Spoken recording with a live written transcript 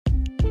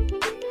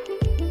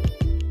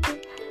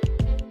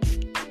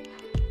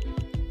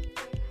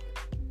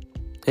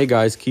Hey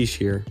guys, Keish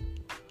here.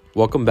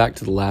 Welcome back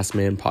to the Last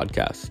Man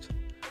podcast.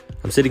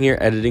 I'm sitting here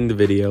editing the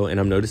video and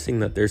I'm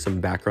noticing that there's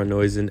some background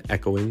noise and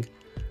echoing.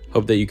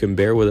 Hope that you can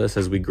bear with us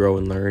as we grow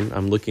and learn.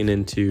 I'm looking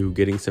into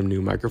getting some new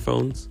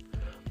microphones.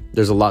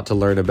 There's a lot to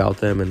learn about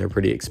them and they're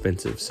pretty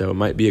expensive, so it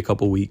might be a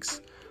couple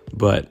weeks,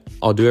 but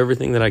I'll do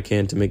everything that I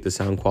can to make the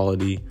sound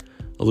quality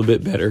a little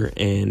bit better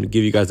and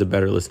give you guys a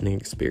better listening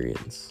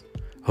experience.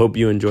 Hope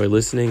you enjoy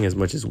listening as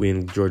much as we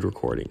enjoyed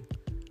recording.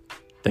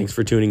 Thanks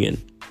for tuning in.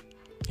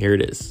 Here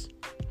it is.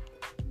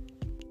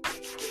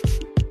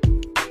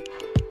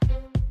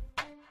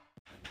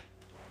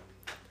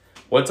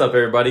 What's up,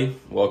 everybody?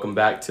 Welcome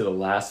back to the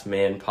Last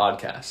Man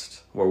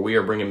podcast, where we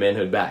are bringing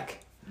manhood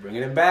back.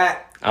 Bringing it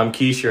back. I'm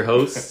Keish, your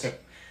host.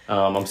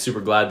 I'm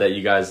super glad that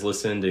you guys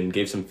listened and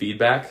gave some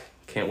feedback.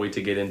 Can't wait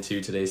to get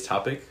into today's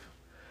topic.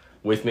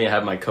 With me, I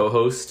have my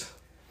co-host,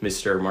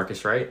 Mr.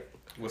 Marcus Wright.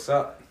 What's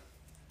up?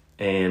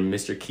 And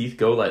Mr. Keith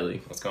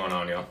Golightly. What's going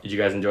on, y'all? Did you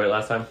guys enjoy it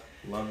last time?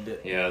 Loved it.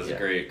 Yeah, it was a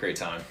great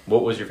time.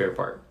 What was your favorite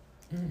part?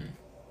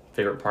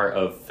 Favorite part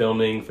of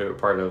filming, favorite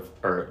part of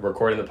or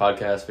recording the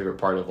podcast, favorite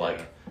part of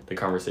the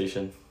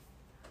conversation?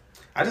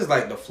 I just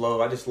like the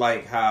flow. I just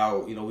like how,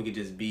 we could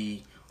just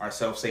be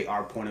ourselves, say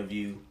our point of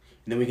view,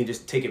 and then we can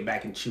just take it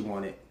back and chew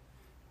on it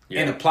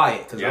and apply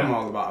it, because I'm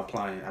all about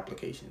applying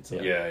applications.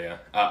 Yeah.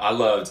 I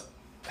loved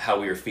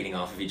how we were feeding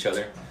off of each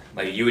other.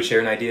 Like, you would share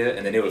an idea,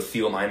 and then it would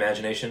fuel my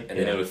imagination, and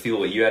then it would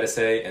fuel what you had to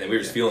say, and then we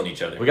were just fueling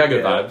each other. We got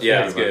good vibes.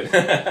 Yeah, it's good.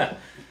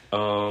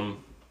 I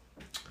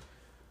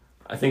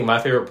think my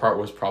favorite part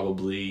was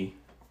probably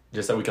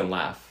just that we can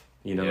laugh.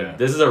 Yeah.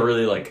 This is a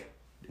really,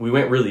 we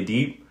went really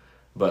deep,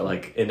 but,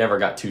 it never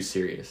got too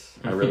serious.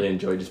 I really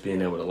enjoyed just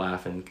being able to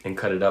laugh and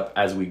cut it up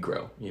as we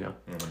grow,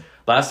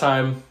 Last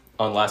time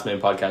on Last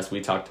Man Podcast,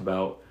 we talked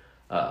about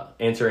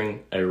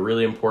answering a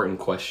really important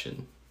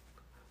question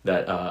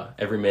that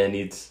every man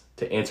needs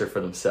to answer for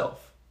themselves.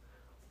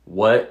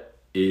 What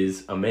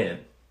is a man?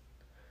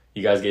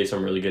 You guys gave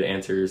some really good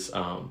answers.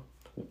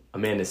 A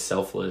man is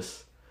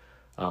selfless.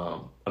 A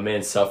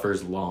man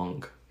suffers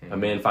long. A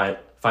man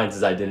finds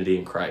his identity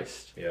in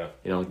Christ. Yeah.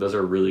 Those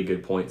are really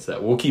good points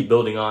that we'll keep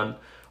building on.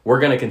 We're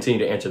going to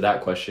continue to answer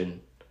that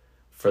question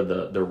for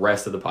the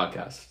rest of the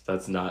podcast.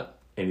 That's not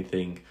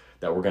anything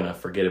that we're going to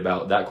forget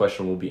about. That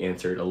question will be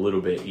answered a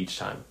little bit each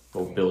time.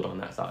 We'll build on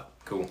that thought.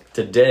 Cool.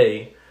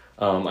 Today,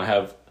 I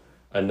have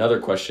another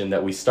question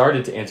that we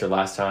started to answer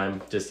last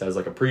time just as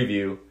a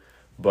preview,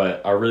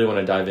 but I really want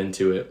to dive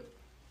into it.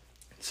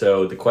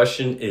 So the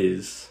question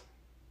is,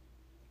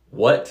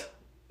 what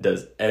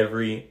does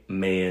every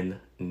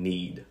man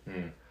need?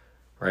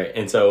 Right?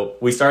 And so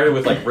we started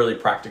with really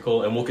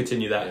practical, and we'll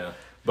continue that. Yeah.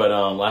 But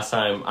last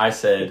time I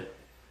said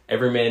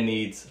every man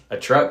needs a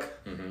truck,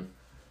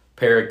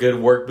 pair of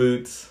good work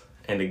boots,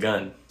 and a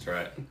gun.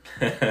 That's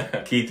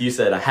right. Keith, you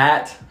said a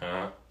hat,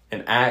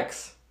 an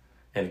axe,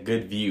 and a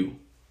good view.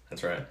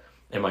 That's right.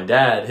 And my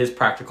dad, his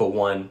practical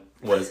one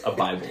was a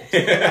Bible.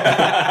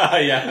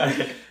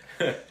 Yeah.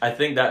 I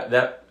think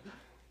that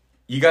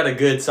you got a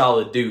good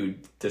solid dude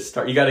to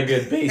start. You got a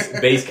good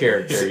base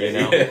character,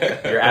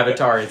 Yeah. Your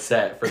avatar is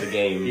set for the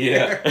game.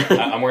 Yeah.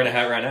 I'm wearing a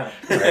hat right now.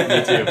 Right,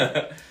 me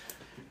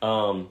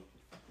too.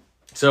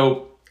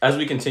 So as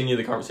we continue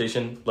the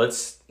conversation,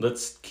 let's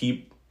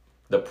keep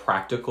the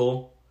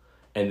practical,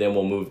 and then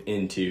we'll move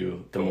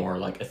into the more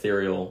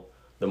ethereal,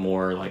 the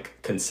more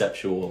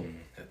conceptual.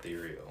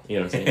 Ethereal. You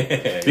know what I'm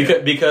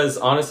saying? Because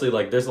honestly,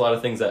 there's a lot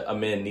of things that a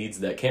man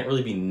needs that can't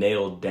really be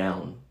nailed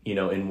down,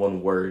 in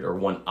one word or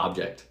one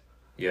object.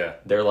 Yeah.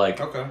 They're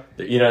okay.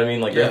 You know what I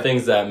mean? There are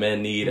things that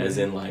men need, as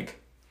in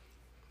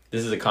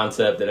this is a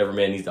concept that every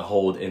man needs to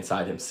hold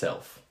inside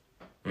himself.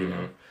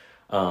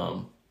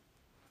 So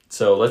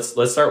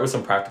let's start with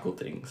some practical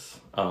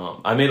things.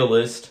 I made a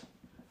list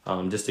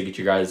just to get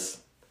you guys,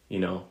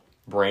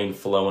 brain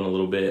flowing a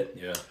little bit.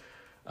 Yeah.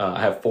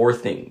 I have 4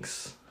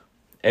 things.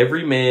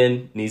 Every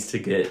man needs to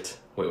get...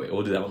 Wait,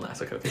 we'll do that one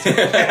last. Okay.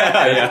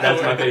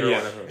 That's my favorite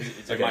one.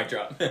 It's a mic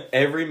drop.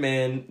 Every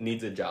man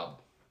needs a job.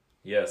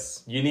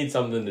 Yes. You need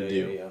something to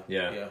do.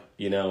 Yeah.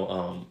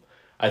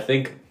 I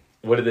think,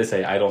 what did they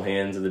say? Idle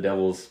hands are the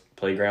devil's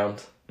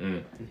playground.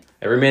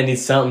 Every man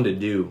needs something to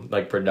do,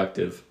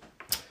 productive.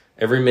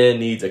 Every man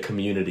needs a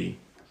community,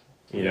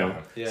 Yeah.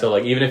 So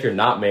even if you're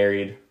not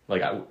married,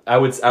 I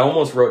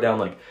almost wrote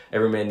down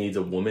every man needs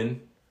a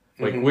woman.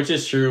 Which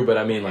is true, but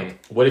I mean,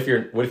 what if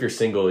you're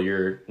single,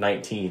 you're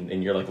 19,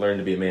 and you're learning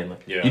to be a man?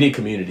 You need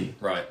community.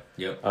 Right.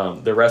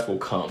 Yep. The rest will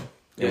come,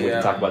 and we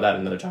can talk about that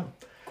another time.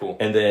 Cool.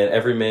 And then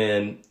every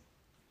man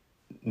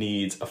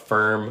needs a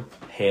firm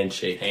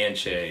handshake.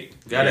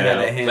 Gotta have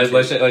that handshake.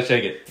 Let's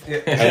shake it.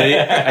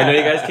 I know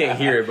you guys can't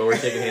hear it, but we're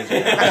shaking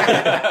handshakes.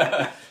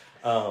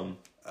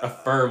 A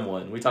firm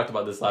one. We talked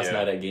about this last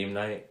night at game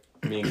night.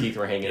 Me and Keith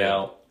were hanging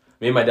out.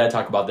 Me and my dad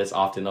talk about this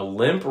often. A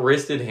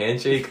limp-wristed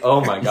handshake.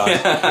 Oh my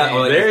gosh.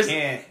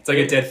 It's like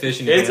a dead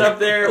fish in your It's hand. up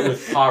there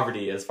with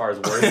poverty as far as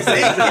worse.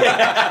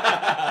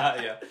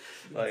 Yeah.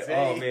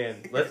 Oh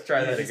man, let's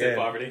try that You said again.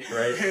 poverty.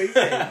 Right?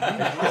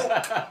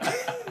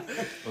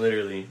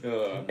 Literally.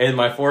 And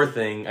my fourth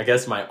thing, I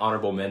guess my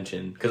honorable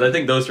mention, because I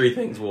think those three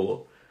things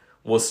will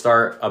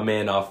start a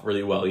man off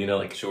really well. You know,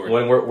 like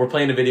when we're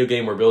playing a video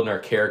game, we're building our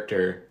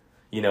character.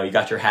 You know, you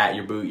got your hat,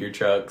 your boot, your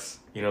trucks.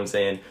 You know what I'm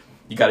saying?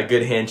 You got a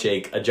good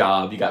handshake, a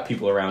job. You got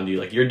people around you.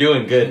 Like, you're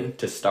doing good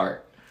to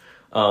start.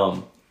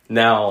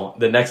 Now,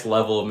 the next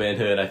level of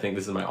manhood, I think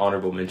this is my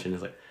honorable mention,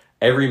 is like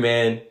every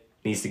man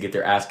needs to get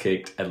their ass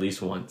kicked at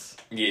least once.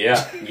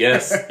 Yeah.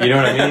 Yes. You know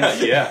what I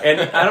mean? Yeah. And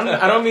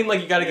I don't mean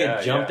like you got to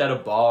get jumped at a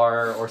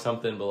bar or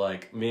something, but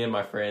like me and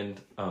my friend,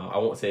 I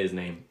won't say his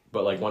name,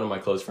 but like one of my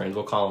close friends,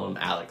 we'll call him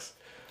Alex.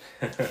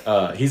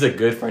 He's a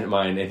good friend of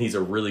mine, and he's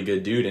a really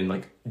good dude, and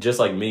like just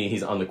like me,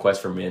 he's on the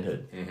quest for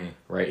manhood.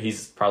 Right?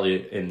 He's probably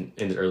in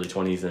his early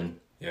 20s, and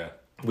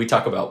we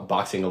talk about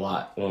boxing a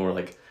lot when we're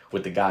like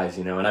with the guys,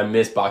 you know. And I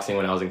missed boxing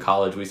when I was in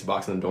college. We used to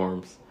box in the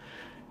dorms.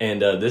 And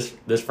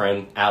this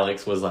friend,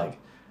 Alex, was like,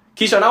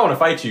 Keyshawn, I want to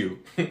fight you.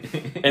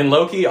 And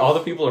low-key, all the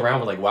people around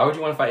were like, why would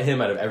you want to fight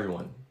him out of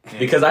everyone?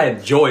 Because I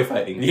enjoy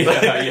fighting.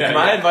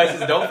 My advice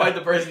is don't fight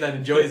the person that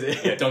enjoys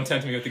it. Yeah, don't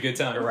tempt me with a good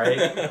time.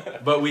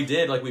 Right? But we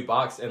did, like, we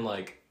boxed, and,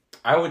 like,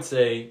 I would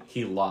say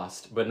he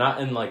lost. But not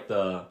in, like,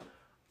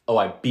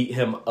 I beat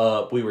him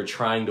up. We were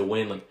trying to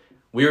win. Like,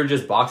 we were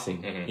just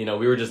boxing. You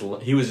know,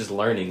 he was just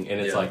learning.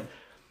 And it's like,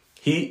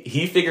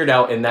 He figured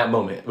out in that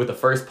moment with the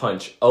first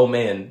punch, oh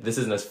man, this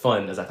isn't as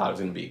fun as I thought it was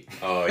going to be.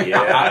 Oh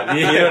yeah.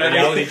 You know what I mean?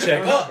 Reality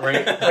check.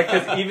 Right?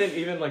 Because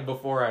even like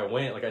before I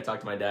went, like I talked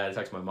to my dad, I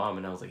talked to my mom,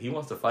 and I was like, he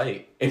wants to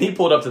fight. And he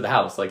pulled up to the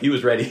house, like he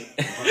was ready.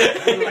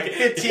 Like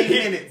 15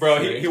 minutes.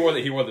 Bro, he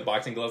wore the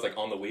boxing gloves like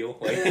on the wheel.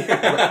 Like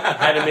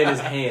had him in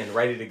his hand,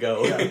 ready to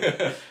go.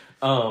 Yeah.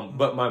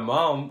 But my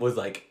mom was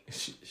like,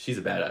 she's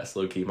a badass,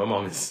 low key. My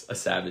mom is a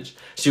savage.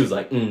 She was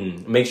like,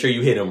 make sure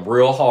you hit him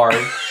real hard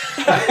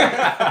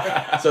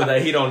so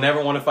that he don't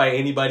never want to fight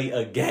anybody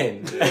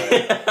again.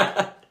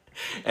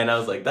 And I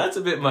was like, that's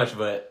a bit much,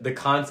 but the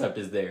concept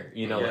is there.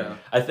 You know, like,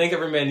 I think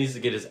every man needs to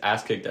get his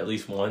ass kicked at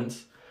least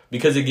once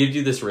because it gives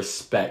you this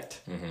respect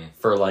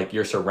for like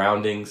your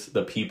surroundings,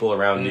 the people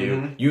around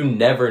you. You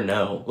never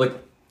know. Like,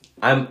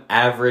 I'm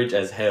average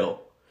as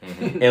hell.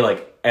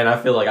 And I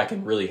feel like I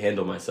can really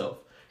handle myself.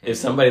 If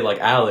somebody like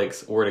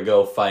Alex were to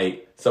go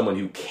fight someone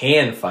who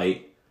can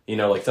fight, you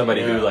know, like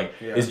somebody who like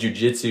is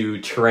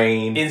jiu-jitsu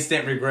trained.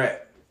 Instant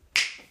regret.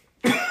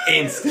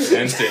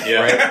 Instant,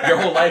 yeah. Right?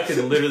 Your whole life could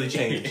literally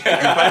change.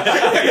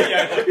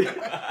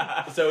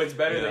 So it's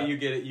better that you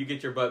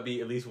get your butt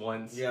beat at least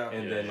once,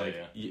 and then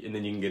and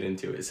then you can get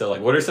into it. So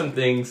like, what are some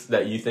things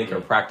that you think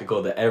are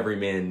practical that every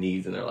man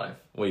needs in their life?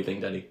 What do you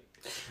think, Daddy?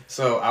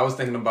 So I was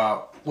thinking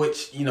about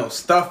which, you know,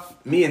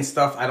 me and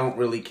stuff, I don't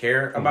really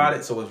care about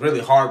it. So it's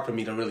really hard for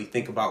me to really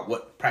think about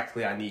what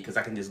practically I need because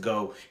I can just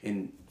go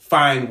and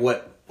find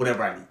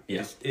whatever I need.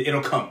 Yeah.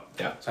 It'll come.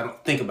 Yeah. So I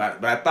don't think about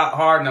it. But I thought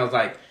hard and I was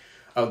like,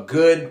 a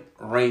good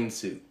rain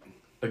suit.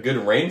 A good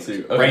rain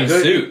suit?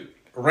 Okay.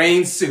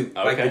 Rain suit.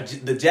 Okay. Like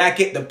the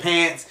jacket, the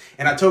pants.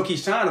 And I told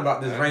Keyshawn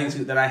about this rain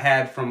suit that I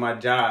had from my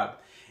job.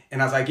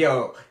 And I was like,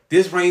 yo,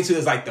 this rain suit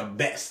is like the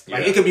best.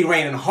 Like it could be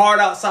raining hard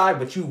outside,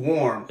 but you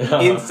warm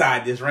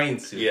inside this rain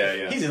suit.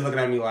 Yeah. He's just looking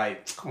at me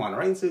like, come on, a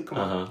rain suit, come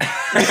on.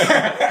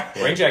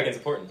 Rain jacket's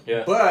important.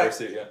 Yeah. But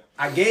suit,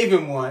 I gave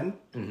him one,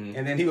 and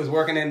then he was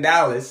working in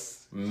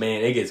Dallas.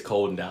 Man, it gets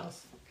cold in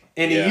Dallas.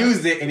 And he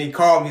used it, and he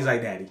called me. He's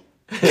like, Daddy.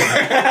 You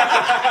got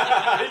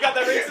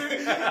that rain suit?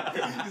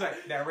 He's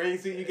like, that rain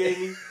suit you gave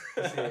me?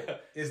 I said,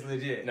 it's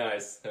legit.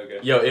 Nice. Okay.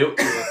 Yo,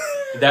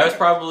 that was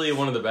probably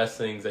one of the best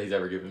things that he's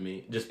ever given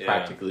me, just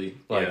practically.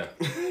 Like,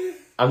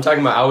 I'm talking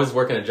about, I was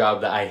working a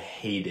job that I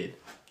hated.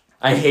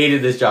 I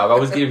hated this job. I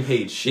was getting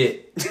paid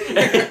shit.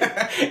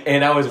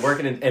 And I was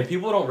working and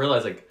people don't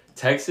realize, like,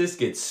 Texas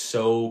gets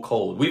so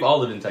cold. We've all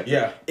lived in Texas.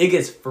 Yeah. It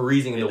gets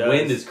freezing and the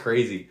wind is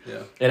crazy.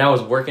 Yeah. And I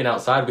was working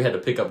outside. We had to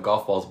pick up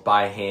golf balls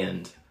by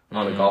hand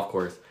on a golf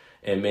course.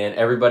 And man,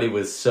 everybody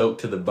was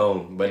soaked to the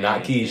bone, but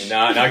not Keish.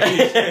 Not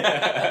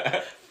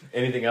Keish.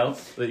 Anything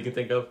else that you can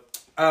think of?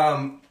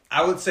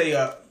 I would say,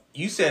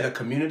 you said a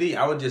community.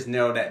 I would just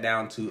narrow that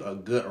down to a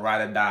good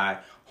ride or die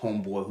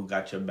homeboy who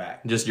got your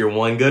back. Just your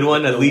one good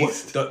one, at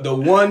least? The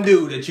one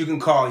dude that you can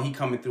call and he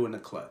coming through in the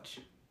clutch.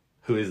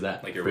 Who is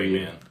that? Like your Ray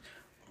Man.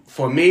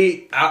 For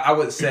me, I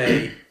would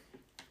say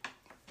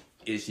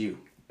it's you.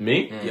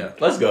 Me? Yeah.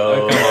 Let's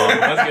go. Come on.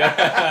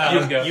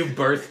 Let's go. You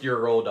birthed your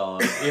roll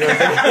dog. You know what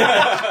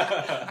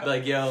I'm saying?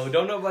 Like, yo,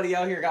 don't nobody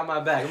out here got my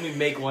back. Let me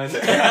make one.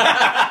 That's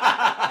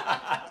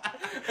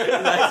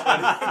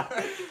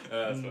funny.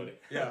 That's funny.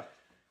 Yeah.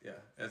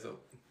 That's a.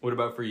 What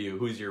about for you?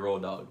 Who's your roll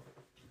dog?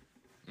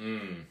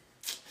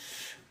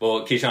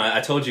 Well, Keyshawn,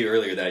 I told you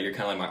earlier that you're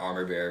kind of like my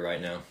armor bearer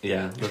right now.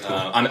 Yeah.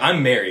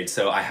 I'm married,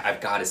 so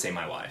I've got to say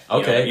my wife.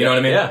 Okay. You know what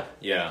I mean? Yeah.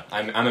 Yeah.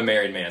 I'm a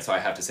married man, so I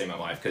have to say my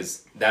wife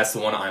because that's the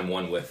one I'm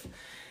one with.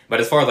 But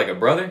as far as like a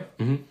brother,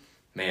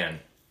 man,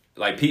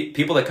 like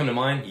people that come to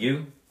mind,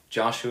 you,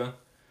 Joshua,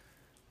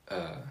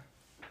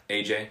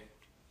 AJ,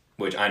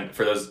 which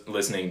for those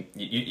listening,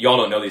 y'all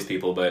don't know these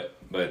people, but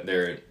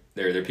they're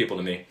they're people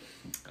to me.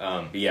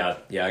 But yeah,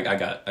 I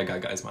got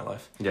guys in my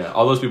life. Yeah,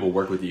 all those people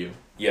work with you,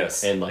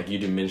 Yes. and like you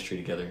do ministry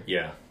together.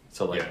 Yeah.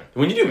 So like Yeah.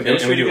 when you do And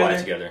ministry we do together, life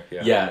together.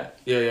 Yeah.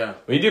 yeah,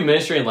 when you do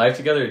ministry and life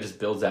together, it just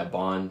builds that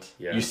bond.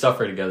 Yeah. You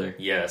suffer together.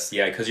 Yes,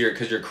 yeah, because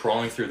you're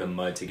crawling through the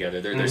mud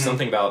together. There's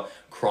something about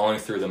crawling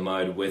through the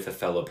mud with a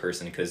fellow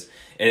person, because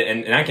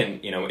and I can,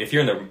 if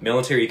you're in the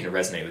military, you can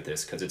resonate with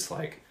this, because it's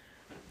like,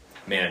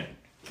 man,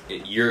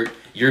 you're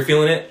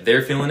feeling it,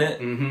 they're feeling it,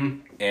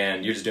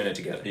 and you're just doing it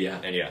together. Yeah.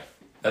 And yeah,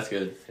 That's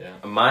good. Yeah.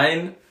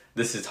 Mine,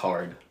 this is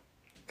hard.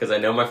 Because I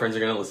know my friends are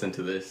going to listen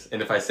to this.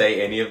 And if I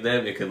say any of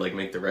them, it could like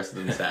make the rest of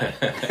them sad.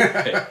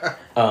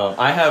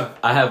 I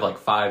have like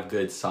 5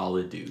 good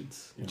solid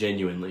dudes,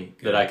 genuinely,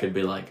 that I could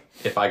be like,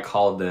 if I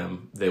called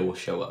them, they will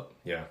show up.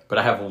 yeah, But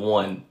I have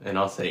one, and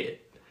I'll say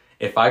it.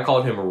 If I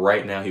called him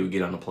right now, he would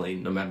get on a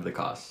plane, no matter the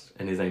cost.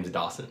 And his name's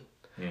Dawson.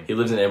 He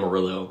lives in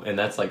Amarillo, and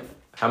that's like,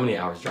 how many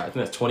hours drive? I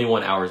think that's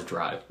 21 hours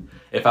drive.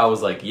 If I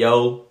was like,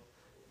 yo,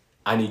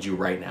 I need you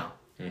right now.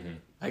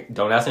 Like,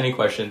 don't ask any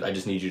questions. I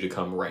just need you to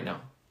come right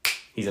now.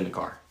 He's in the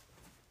car.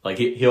 Like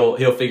he'll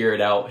figure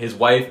it out. His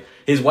wife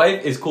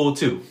is cool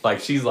too. Like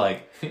she's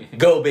like,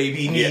 go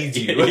baby, needs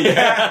you.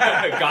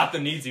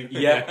 Gotham needs you.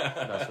 Yeah,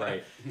 that's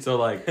right. So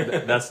like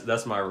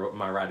that's my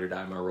ride or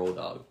die, my roll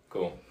dog.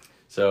 Cool.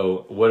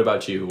 So what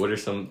about you? What are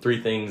some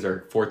 3 things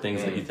or 4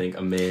 things that you think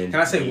a man?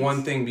 Can I say needs?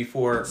 one thing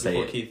before Say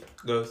it. Keith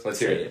goes? Let's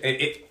hear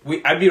it.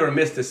 I'd be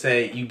remiss to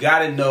say you got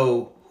to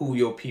know who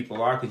your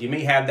people are, because you may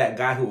have that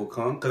guy who will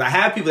come. Because I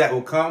have people that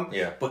will come,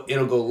 Yeah. but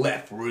it'll go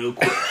left real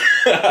quick.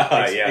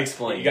 Yeah.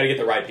 Explain. You got to get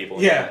the right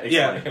people.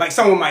 Yeah, like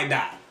someone might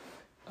die.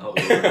 Oh, Oh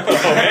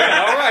man!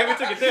 All right, we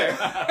took it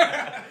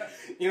there.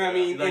 You know what I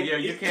mean? like yo,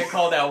 you can't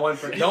call that one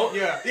for don't.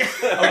 Yeah.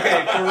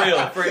 Okay, for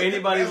real, for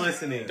anybody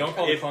listening, Don't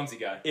call the clumsy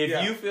guy. If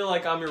Yeah. you feel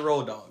like I'm your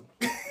road dog,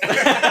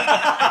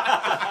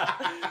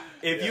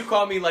 if you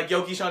call me like,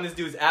 yo, Keyshawn, this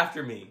dude's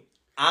after me,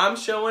 I'm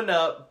showing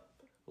up,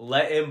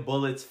 letting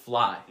bullets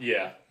fly.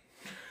 Yeah.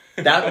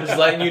 That I'm just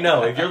letting you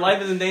know. If your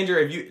life is in danger,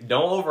 if you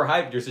don't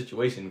overhype your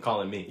situation,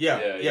 calling me.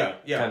 Yeah.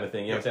 Kind of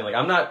thing. You know what I'm saying? Like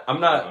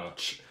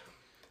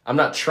I'm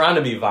not trying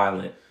to be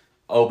violent.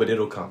 Oh, but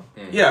it'll come.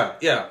 Yeah.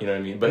 You know what I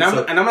mean? But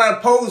And I'm not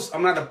opposed.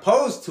 I'm not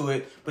opposed to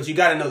it, but you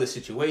got to know the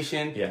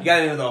situation. Yeah. You got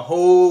to know the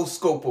whole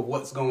scope of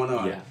what's going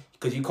on. Yeah.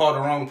 Because you call the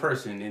wrong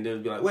person, and they'll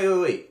be like,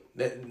 wait.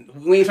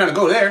 We ain't trying to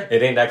go there.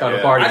 it ain't that kind of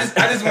Yeah. party.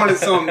 I just wanted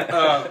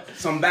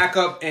some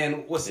backup,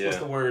 and what's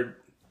the word?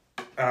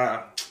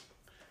 Oh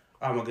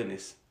my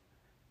goodness.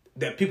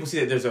 That people see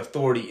that there's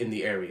authority in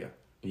the area.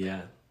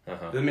 yeah. Does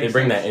that They make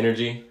bring sense? that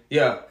energy,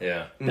 Yeah.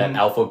 Yeah. that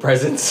alpha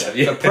presence.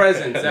 The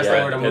presence. That's Yeah,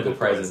 the word I'm the looking for.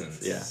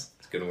 presence. Yeah. It's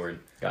a good word.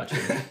 Gotcha.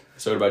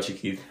 So what about you,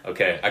 Keith?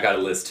 Okay, I got a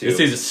list too. This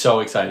dude's is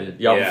so excited.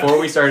 Y'all, Yeah. before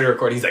we started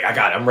recording, he's like, I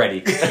got it. I'm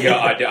ready. Yeah,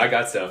 I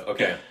got stuff.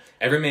 Okay.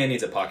 Every man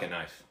needs a pocket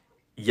knife.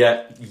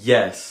 Yeah,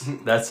 yes.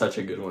 That's such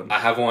a good one. I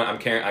have one.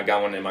 I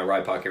got one in my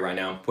right pocket right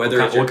now. What,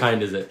 Whether what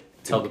kind is it?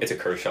 Tell it's a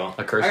Kershaw.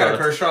 a I Kershaw. got a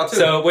Kershaw too.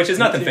 So, which is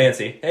nothing too.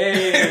 fancy.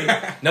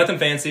 Hey, nothing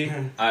fancy.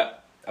 I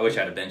wish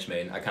I had a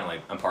Benchmade.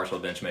 I'm partial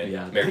to Benchmade.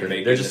 Yeah, American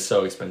made. they're just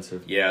so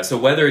expensive. Yeah. So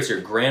whether it's your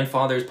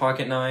grandfather's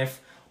pocket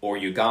knife or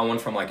you got one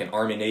from like an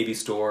Army Navy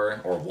store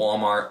or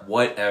Walmart,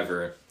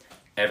 whatever,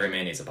 every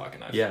man needs a pocket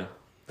knife. Yeah,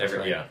 that's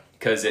right. Yeah,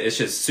 because it's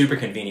just super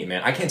convenient,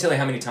 man. I can't tell you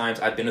how many times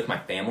I've been with my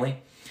family,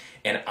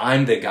 and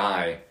I'm the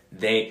guy.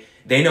 They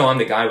know I'm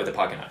the guy with the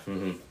pocket knife.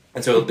 Mm-hmm.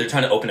 And so they're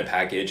trying to open a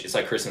package. It's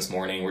like Christmas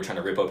morning. We're trying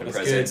to rip open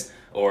presents.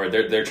 Or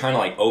they're trying to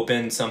like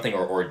open something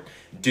or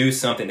do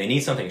something. They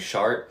need something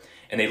sharp.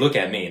 And they look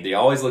at me. They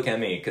always look at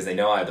me because they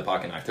know I have the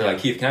pocket knife. They're like,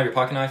 Keith, can I have your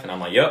pocket knife? And I'm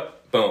like,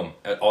 yep. Boom.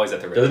 Always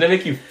at the ready. Doesn't it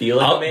make you feel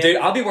like a man? Dude,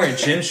 I'll be wearing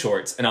gym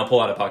shorts and I'll pull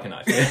out a pocket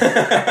knife.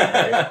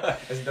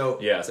 That's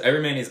dope. Yeah, so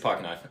every man needs a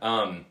pocket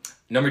knife.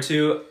 Number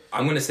 2,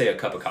 I'm going to say a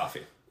cup of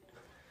coffee.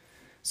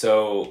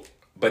 So,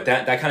 but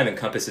that kind of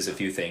encompasses a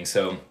few things.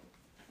 So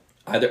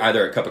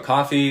either a cup of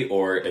coffee,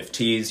 or if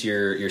tea's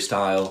your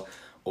style,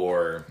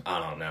 or I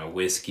don't know,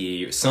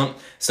 whiskey, or some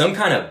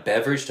kind of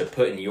beverage to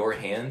put in your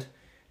hand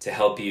to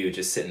help you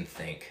just sit and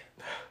think.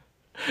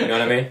 You know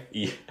what I mean?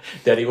 Yeah.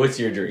 Daddy, what's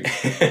your drink?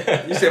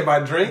 You said my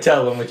drink?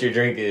 Tell them what your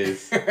drink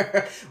is.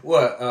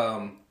 What?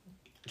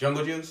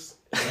 Jungle juice?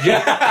 What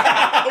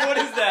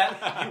is that?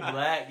 You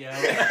black, yo.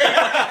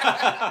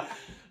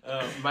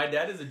 My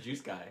dad is a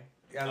juice guy.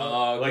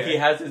 Oh, okay. Like he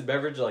has his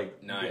beverage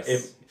like Nice.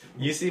 If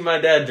you see my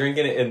dad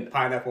drinking it, and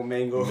Pineapple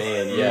mango.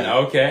 man, yeah,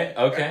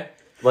 Okay.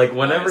 like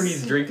whenever Nice.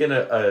 he's drinking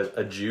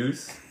a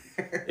juice,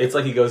 it's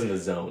like he goes in the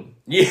zone.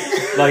 Yeah.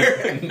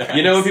 Like Nice.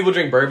 you know when people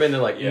drink bourbon,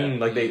 they're like, Yeah.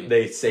 like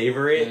they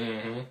savor it.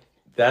 Mm-hmm.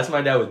 That's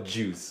my dad with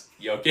juice.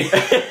 Okay.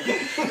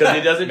 Because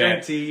he doesn't Man,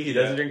 drink tea, he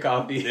doesn't yeah. drink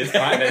coffee. this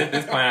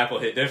pineapple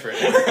hit different.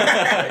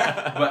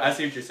 But I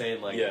see what you're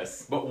saying. Like,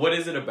 Yes. But what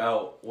is it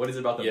about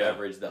the Yeah.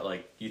 beverage that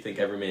like you think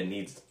every man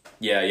needs?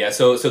 Yeah.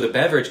 So the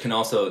beverage can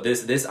also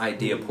this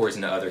idea pours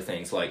into other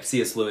things. Like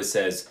C.S. Lewis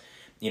says,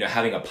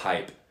 having a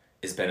pipe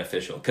is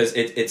beneficial because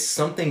it's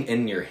something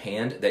in your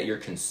hand that you're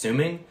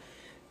consuming,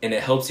 and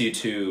it helps you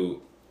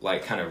to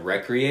like kind of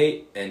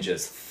recreate and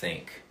just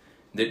think.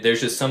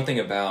 There's just something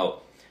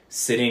about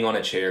sitting on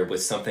a chair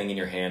with something in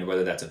your hand,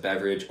 whether that's a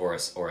beverage or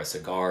a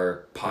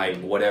cigar, pipe,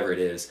 whatever it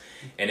is,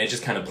 and it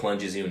just kind of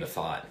plunges you into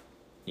thought,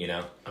 you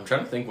know? I'm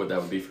trying to think what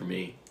that would be for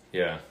me.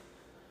 Yeah.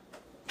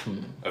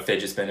 A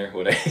fidget spinner,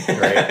 would I?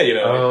 Right. You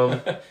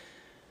know?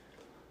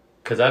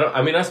 Because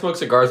I smoke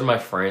cigars with my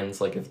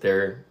friends. Like, if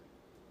they're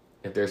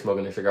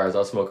smoking their cigars,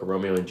 I'll smoke a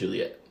Romeo and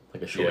Juliet,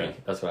 like a shorty. Yeah.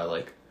 That's what I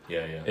like.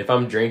 Yeah, yeah. If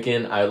I'm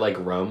drinking, I like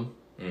rum.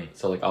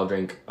 So, like, I'll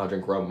drink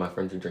rum. My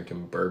friends are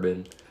drinking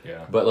bourbon.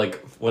 Yeah. But, like,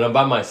 when I'm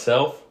by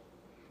myself,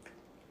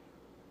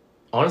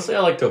 honestly, I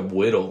like to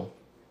whittle.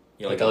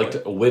 You I like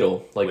to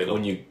whittle. Like, Whittle.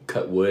 when you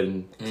cut wood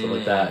and stuff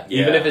like that.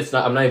 Yeah. Even if it's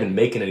not, I'm not even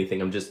making anything.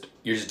 You're just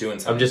doing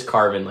something. I'm just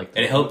carving, like.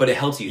 And it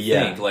helps you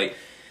think, like,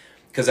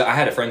 because I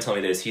had a friend tell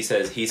me this. He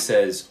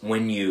says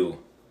when you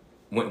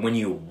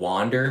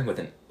wander with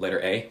a letter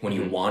A, when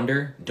you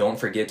wander, don't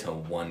forget to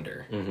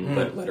wonder,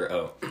 but letter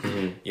O.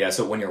 Yeah.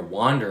 So when you're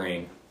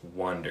wandering,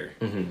 wonder.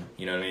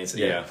 You know what I mean? So,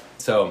 yeah.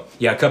 So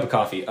yeah, a cup of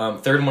coffee.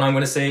 Third one I'm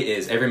going to say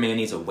is every man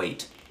needs a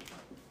weight.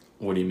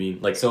 What do you mean?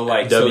 Like, So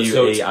like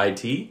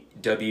WAIT?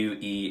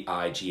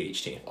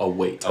 WEIGHT. A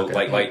weight. Oh,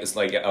 Okay. like it's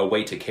like a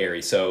weight to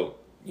carry. So,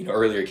 you know,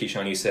 earlier,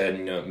 Keyshawn, you said,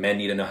 you know, men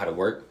need to know how to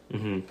work.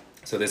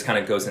 So this kind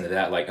of goes into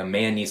that. Like, a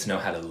man needs to know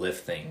how to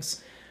lift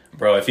things.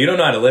 Bro, if you don't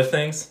know how to lift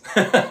things...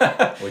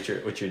 With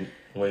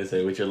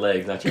your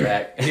legs, not your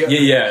back.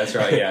 yeah, that's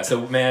right, yeah.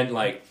 So, man,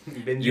 like,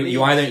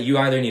 you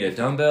either need a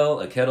dumbbell,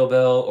 a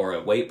kettlebell, or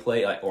a weight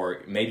plate, like,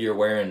 or maybe you're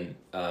wearing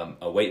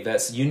a weight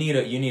vest. You need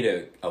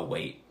a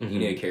weight. You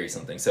need to carry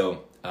something.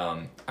 So,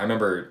 I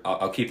remember,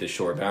 I'll keep this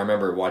short, but I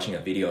remember watching a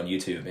video on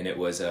YouTube, and it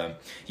was,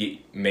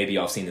 maybe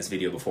y'all seen this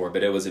video before,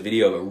 but it was a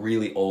video of a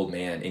really old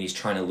man, and he's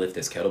trying to lift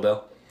this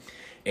kettlebell.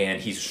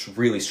 And he's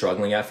really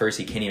struggling at first.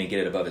 He can't even get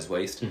it above his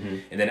waist.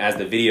 And then as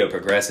the video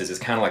progresses, it's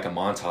kind of like a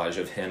montage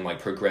of him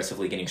like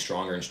progressively getting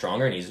stronger and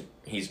stronger. And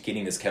he's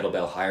getting this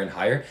kettlebell higher and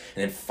higher. And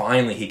then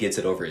finally he gets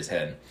it over his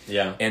head.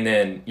 Yeah. And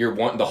then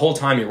the whole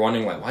time you're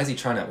wondering, like, why is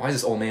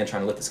this old man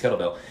trying to lift this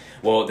kettlebell?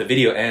 Well, the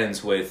video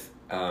ends with,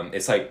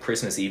 it's like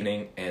Christmas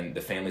evening and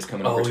the family's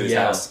coming over to his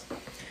house.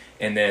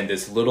 And then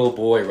this little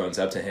boy runs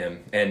up to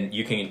him, and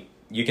you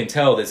can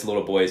tell this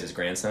little boy is his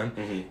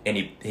grandson, and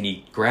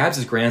he grabs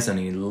his grandson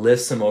and he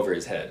lifts him over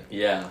his head.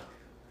 Yeah.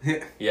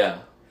 Yeah,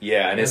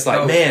 and it's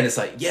like, man, it's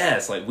like,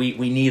 yes, like we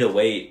need a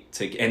weight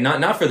to, and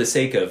not for the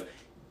sake of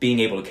being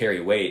able to carry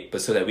weight,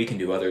 but so that we can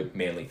do other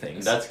manly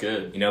things. That's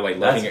good. You know, like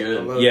loving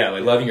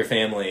loving your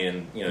family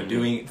and, you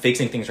know,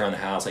 fixing things around the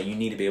house. Like, you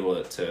need to be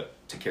able to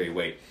carry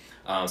weight.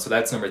 So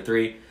that's number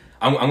 3.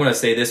 I'm going to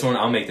say this one.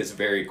 I'll make this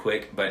very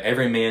quick, but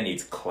every man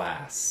needs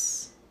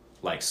class,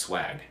 like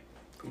swag.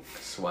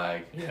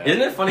 Swag. Yeah.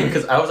 Isn't it funny?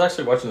 Because I was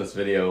actually watching this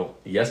video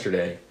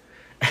yesterday,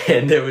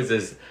 and there was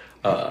this,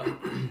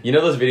 you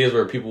know those videos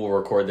where people will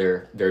record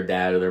their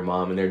dad or their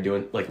mom, and they're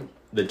doing, like,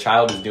 the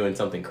child is doing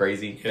something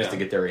crazy just to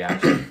get their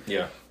reaction.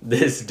 Yeah.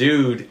 This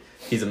dude,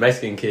 he's a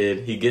Mexican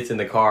kid, he gets in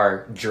the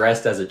car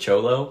dressed as a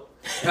cholo.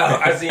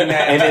 I seen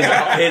that.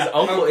 And his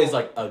uncle is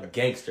like a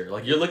gangster.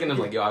 Like, you're looking at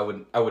him like, yo,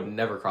 I would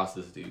never cross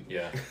this dude.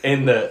 Yeah.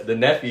 And the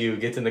nephew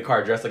gets in the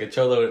car dressed like a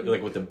cholo,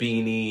 like with a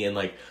beanie and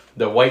like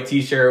the white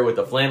t-shirt with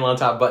the flannel on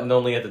top, button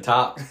only at the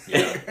top.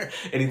 Yeah.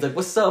 And he's like,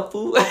 "What's up,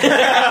 fool?"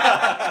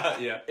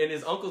 Yeah. And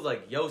his uncle's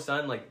like, "Yo,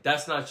 son, like,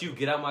 that's not you.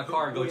 Get out my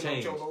car and go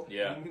change."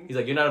 Yeah. He's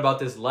like, "You're not about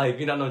this life.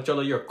 You're not no cholo.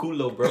 You're a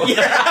culo, bro."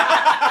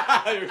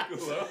 Yeah. You're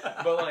cool.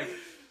 But like,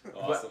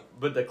 Awesome.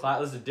 but the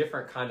class is a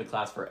different kind of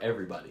class for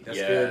everybody. That's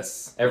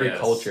Yes. Every Yes.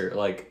 culture,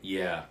 like,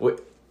 Yeah.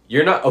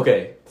 you're not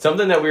okay.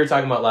 Something that we were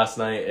talking about last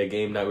night, a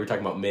game night, we were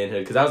talking about manhood,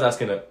 because I was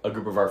asking a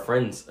group of our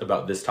friends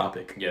about this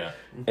topic. Yeah.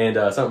 And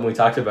something we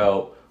talked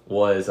about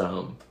was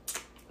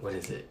what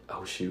is it?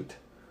 Oh shoot.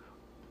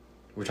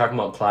 We're talking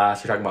about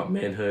class, we're talking about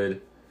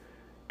manhood,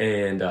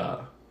 and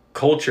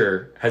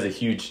culture has a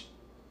huge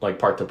like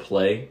part to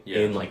play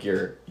in like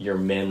your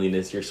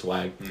manliness, your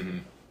swag. Mm-hmm.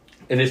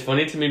 And it's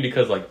funny to me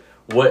because like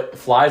what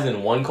flies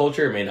in one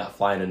culture may not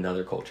fly in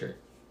another culture.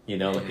 You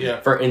know,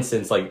 like, for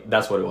instance, like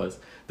that's what it was.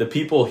 The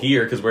people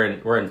here, because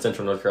we're in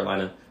Central North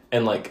Carolina,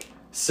 and like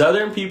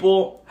Southern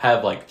people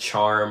have like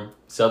charm.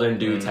 Southern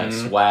dudes have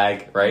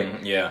swag, right?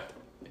 Mm-hmm. Yeah.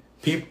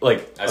 People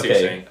like, I see what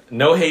you're saying.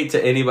 No hate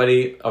to any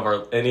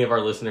of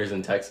our listeners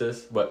in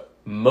Texas, but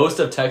most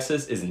of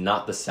Texas is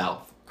not the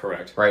South,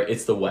 Correct. right?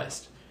 It's the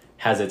West.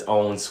 Has its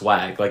own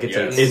swag, like it's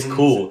Yes. it's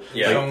cool.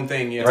 Yeah. Like, Its own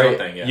thing, yeah. right?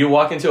 thing, yeah. You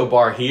walk into a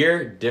bar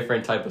here,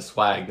 different type of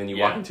swag than you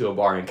walk Yeah. into a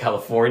bar in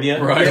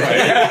California. Right.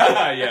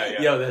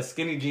 Yeah. Yo, that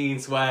skinny jean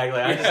swag,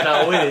 like I'm just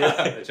not with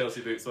it. The Chelsea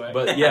boot swag.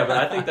 But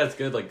I think that's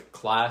good, like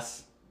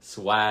class,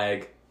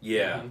 swag,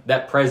 yeah.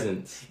 that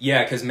presence.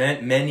 Yeah, because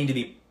men need to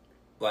be,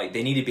 like,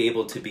 they need to be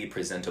able to be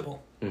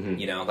presentable. Mm-hmm.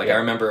 You know, like I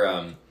remember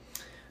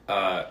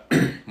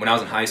when I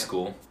was in high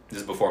school. This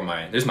is before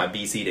my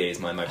BC days,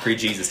 my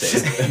pre-Jesus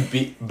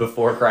days.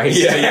 Before Christ.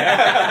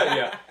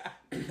 Yeah.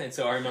 And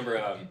so I remember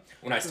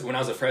when I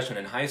was a freshman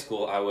in high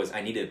school,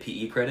 I needed a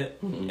PE credit,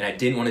 and I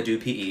didn't want to do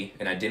PE,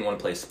 and I didn't want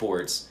to play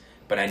sports,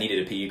 but I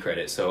needed a PE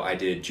credit, so I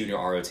did junior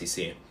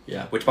ROTC.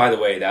 Yeah. Which, by the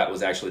way, that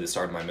was actually the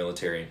start of my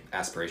military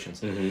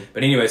aspirations.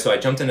 But anyway, so I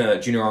jumped into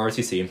junior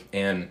ROTC,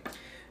 and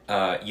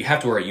you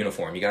have to wear a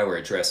uniform. You got to wear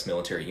a dress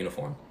military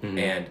uniform.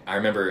 And I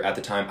remember at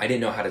the time, I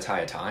didn't know how to tie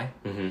a tie.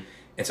 And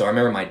so I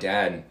remember my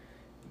dad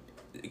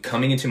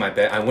coming into my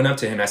bed. I went up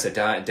to him and I said,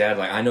 Dad,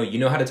 like, I know you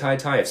know how to tie a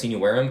tie. I've seen you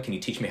wear them. Can you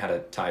teach me how to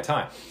tie a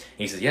tie? And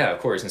he says, yeah, of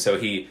course. And so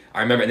I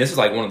remember, and this is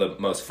like one of the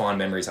most fond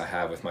memories I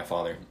have with my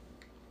father.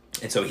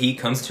 And so he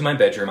comes to my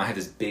bedroom. I have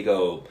this big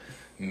old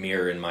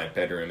mirror in my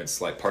bedroom.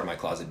 It's like part of my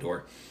closet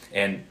door.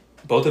 And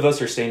both of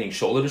us are standing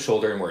shoulder to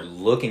shoulder and we're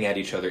looking at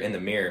each other in the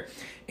mirror.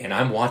 And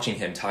I'm watching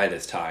him tie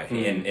this tie.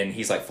 And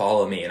he's like,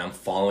 follow me. And I'm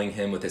following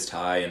him with his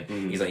tie.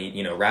 And he's like,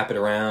 you know, wrap it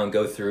around,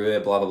 go through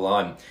it, blah, blah, blah.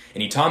 And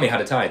he taught me how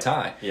to tie a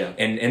tie. Yeah.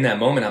 And in that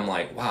moment, I'm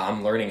like, wow,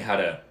 I'm learning how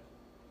to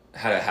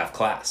have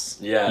class.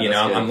 Yeah. You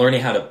know, I'm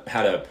learning how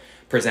to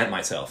present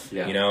myself,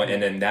 Yeah. you know,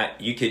 and then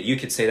that you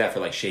could say that for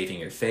like shaving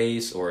your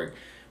face or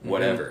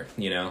whatever,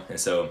 you know. And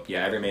so,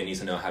 yeah, every man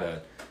needs to know how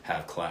to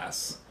have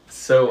class.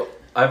 So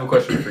I have a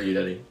question for you,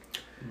 Daddy.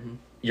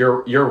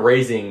 You're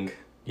raising,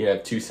 you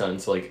have two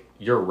sons, so like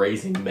you're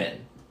raising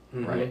men,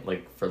 right?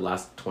 Like for the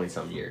last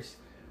 20-something years.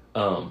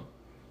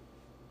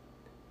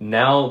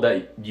 Now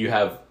that you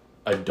have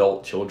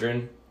adult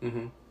children,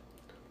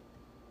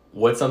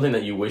 what's something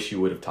that you wish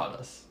you would have taught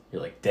us?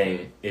 You're like,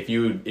 dang, if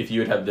you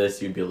would have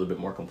this, you'd be a little bit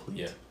more complete.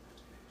 Yeah.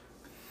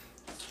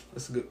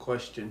 That's a good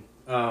question.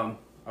 I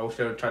wish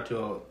I would try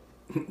to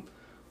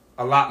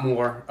a lot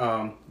more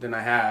than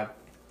I have.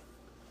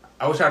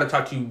 I wish I'd have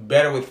taught you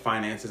better with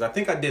finances. I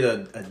think I did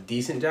a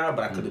decent job,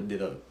 but I could have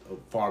did a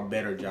far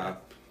better job.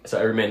 So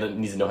every man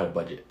needs to know how to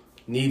budget.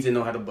 Needs to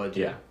know how to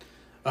budget.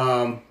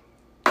 Yeah.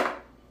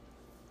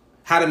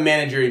 How to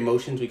manage your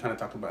emotions. We kind of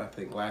talked about, I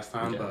think, last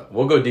time. Okay. But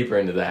we'll go deeper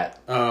into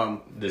that.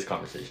 This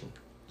conversation.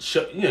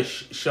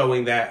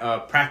 Showing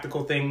that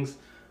practical things.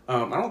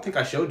 I don't think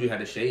I showed you how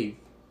to shave.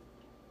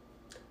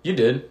 You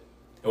did.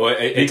 Well,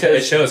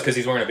 it shows because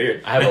he's wearing a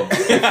beard. I have a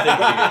thick beard. But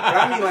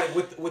I mean, like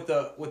with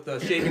the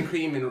shaving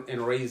cream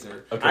and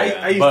razor. Okay,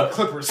 I use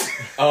clippers.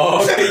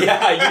 Oh, okay,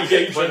 yeah.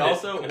 You But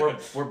also,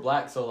 we're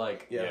black, so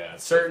like Yeah.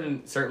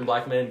 certain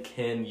black men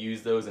can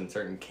use those and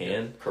certain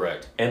can.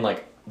 Correct. And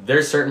like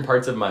there's certain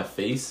parts of my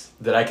face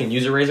that I can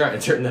use a razor on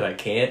and certain that I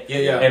can't.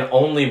 Yeah. And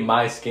only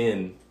my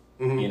skin,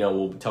 you know,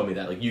 will tell me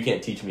that. Like you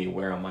can't teach me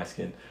where on my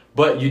skin.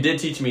 But you did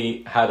teach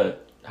me how to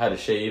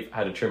shave,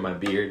 how to trim my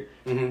beard.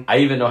 I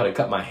even know how to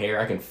cut my hair.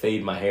 I can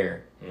fade my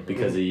hair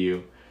because of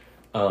you.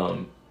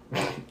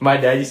 My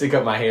dad used to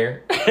cut my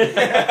hair.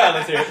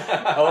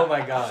 Oh my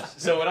gosh.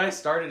 So when I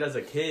started as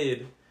a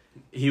kid,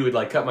 he would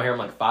like cut my hair. I'm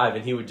like 5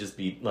 and he would just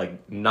be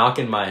like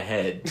knocking my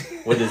head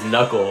with his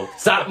knuckle.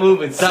 Stop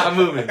moving.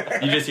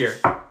 You just hear.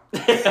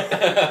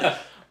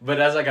 But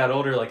as I got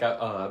older, like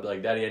I'd be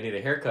like, Daddy, I need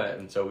a haircut.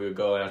 And so we would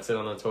go and I'd sit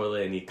on the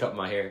toilet and he'd cut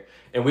my hair.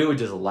 And we would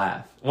just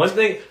laugh. One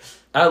thing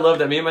I love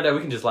that me and my dad, we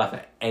can just laugh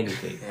at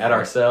anything, at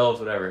ourselves,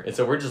 whatever. And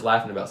so we're just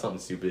laughing about something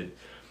stupid.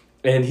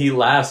 And he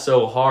laughs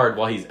so hard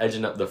while he's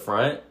edging up the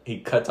front, he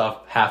cuts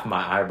off half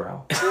my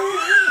eyebrow.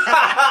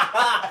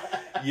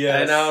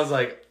 Yes. And I was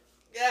like,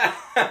 yeah.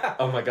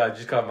 Oh my God, you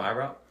just cut off my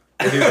eyebrow?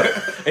 And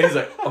he's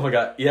like, oh my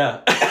God,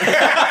 yeah.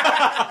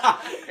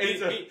 He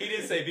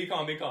didn't say, be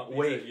calm.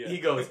 Wait, said, yeah. he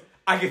goes,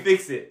 I can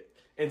fix it.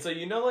 And so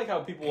you know like how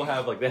people will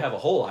have, like, they have a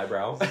whole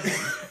eyebrow,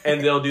 and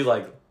they'll do,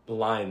 like,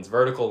 lines,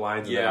 vertical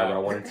lines in the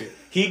eyebrow, 1 or 2.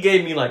 He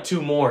gave me, like,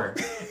 2 more.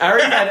 I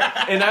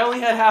only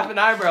had half an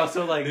eyebrow,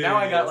 so, like, now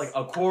I got, like,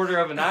 a quarter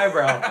of an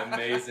eyebrow.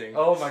 Amazing.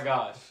 Oh, my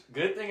gosh.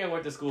 Good thing I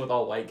went to school with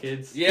all white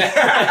kids.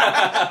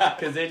 Yeah.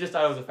 Because they just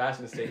thought it was a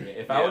fashion statement.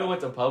 If I would have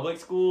went to public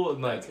school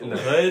and, like, in the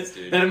hilarious, hoods,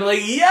 dude. then I'd be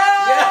like,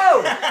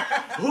 yo!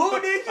 Who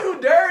did you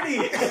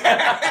dirty?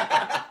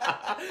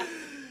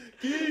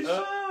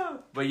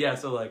 But yeah,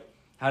 so like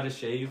how to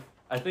shave.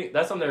 I think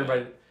that's something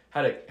everybody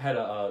how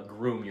to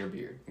groom your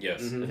beard.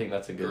 Yes. I think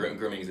that's a good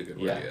Grooming is a good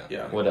word.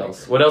 Yeah. What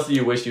else? What else do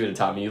you wish you would have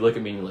taught me? You look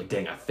at me and you're like,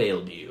 dang, I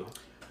failed you.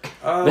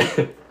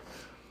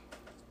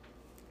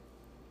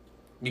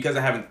 Because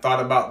I haven't thought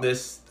about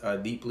this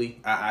deeply,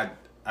 I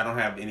don't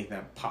have anything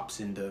that pops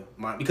into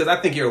mind. Because I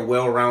think you're a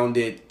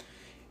well-rounded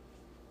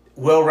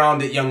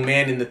young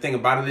man, and the thing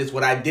about it is,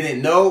 what I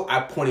didn't know,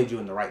 I pointed you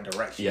in the right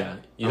direction. Yeah,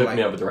 you hooked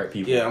me up with the right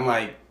people. Yeah, I'm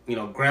like,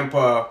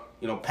 Grandpa,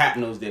 Pap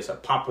knows this, or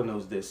Papa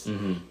knows this.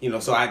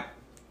 So I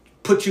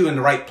put you in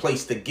the right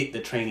place to get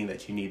the training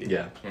that you needed.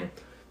 Yeah.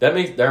 That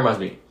reminds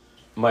me.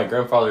 My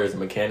grandfather is a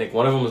mechanic.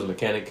 One of them was a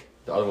mechanic.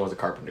 The other one was a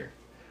carpenter.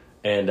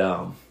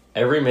 And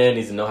every man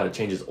needs to know how to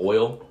change his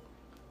oil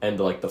and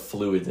the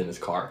fluids in his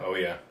car. Oh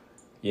yeah.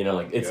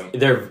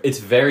 It's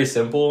very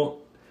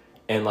simple,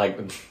 and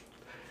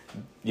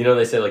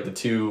they say the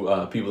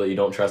two people that you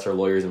don't trust are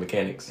lawyers and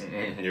mechanics,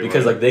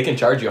 because they can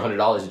charge you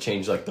 $100 to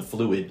change the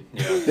fluid.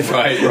 Yeah.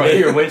 Right.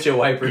 Your windshield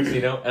wipers,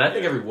 and I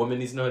think every woman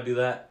needs to know how to do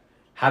that.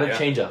 How to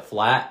change a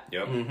flat.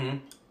 Yep.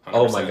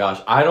 Oh my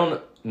gosh, I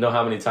don't know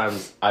how many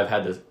times I've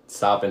had to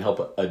stop and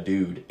help a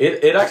dude.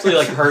 It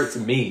actually hurts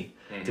me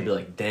to be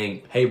like,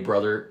 dang, hey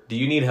brother, do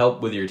you need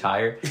help with your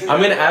tire?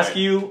 I'm gonna ask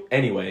you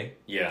anyway.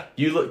 Yeah.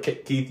 You look,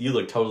 Keith, you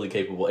look totally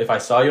capable. If I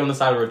saw you on the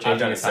side of the road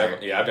changing a tire,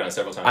 I've done it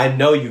several times. I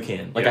know you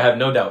can. Like, Yeah. I have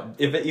no doubt.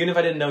 Even if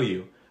I didn't know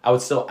you, I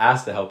would still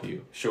ask to help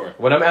you. Sure.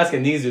 When I'm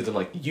asking these dudes, I'm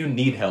like, you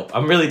need help.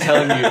 I'm really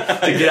telling you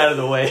to get out of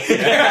the way.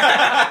 Get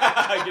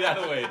out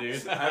of the way,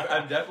 dude.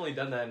 I've definitely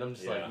done that, and I'm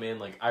just like, man,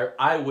 like,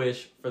 I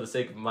wish, for the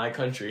sake of my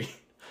country,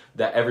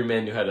 that every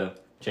man knew how to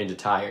change a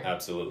tire.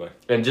 Absolutely.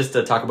 And just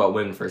to talk about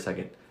women for a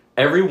second,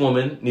 every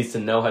woman needs to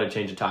know how to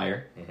change a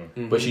tire,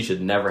 but she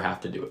should never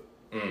have to do it.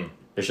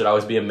 There should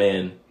always be a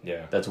man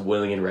that's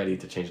willing and ready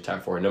to change a tire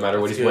for her, no matter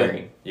what he's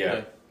wearing.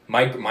 Yeah.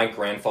 My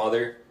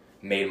grandfather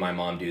made my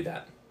mom do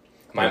that.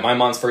 My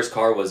mom's first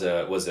car was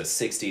a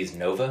 60s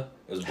Nova.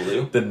 It was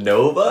blue. The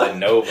Nova? The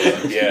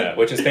Nova, yeah.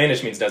 Which in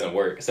Spanish means doesn't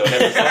work. So it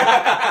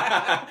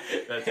never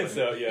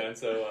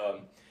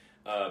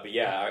but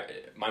yeah,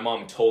 my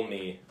mom told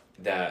me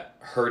that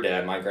her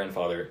dad, my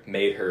grandfather,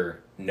 made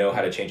her know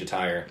how to change a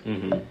tire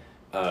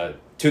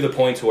to the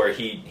point where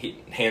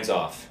he hands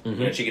off. You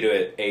know, she could do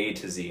it A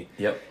to Z.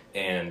 Yep.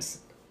 And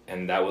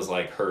that was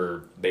like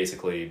her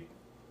basically,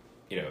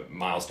 you know,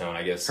 milestone,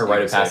 I guess. Her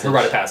rite of passage. Her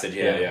rite of passage,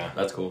 yeah.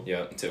 That's cool.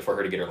 Yeah, for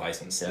her to get her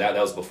license. Yeah.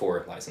 That was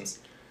before license.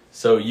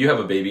 So you have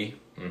a baby.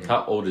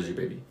 How old is your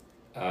baby?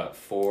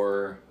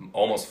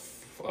 Almost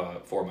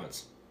 4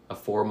 months. A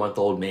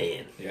 4-month-old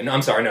man. Yeah, no,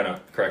 I'm sorry, no,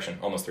 correction,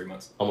 almost 3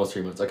 months. Almost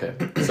 3 months, okay.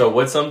 So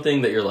what's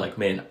something that you're like,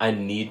 man, I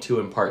need to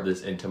impart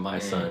this into my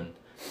son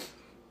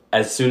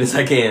as soon as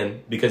I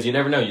can, because you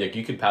never know,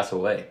 you could pass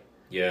away.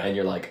 Yeah. And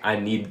you're like, I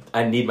need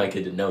my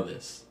kid to know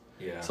this.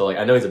 Yeah. So like,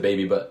 I know he's a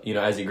baby, but you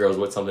know, as he grows,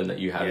 what's something that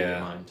you have in your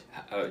mind?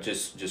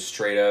 Just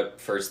straight up,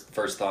 first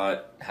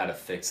thought, how to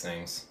fix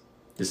things.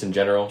 Just in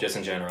general? Just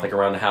in general. Like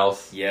around the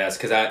house? Yes,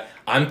 because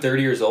I'm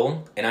 30 years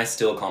old, and I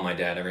still call my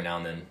dad every now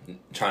and then,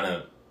 trying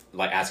to,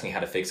 like, ask me how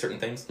to fix certain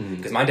things.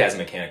 Because my dad's a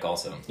mechanic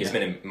also. He's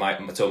been in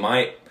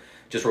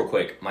just real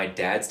quick, my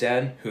dad's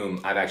dad, whom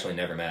I've actually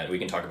never met, we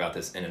can talk about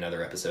this in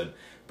another episode,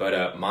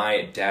 but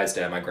my dad's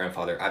dad, my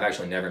grandfather, I've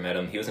actually never met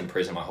him. He was in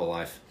prison my whole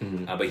life.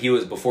 But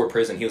before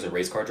prison, he was a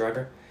race car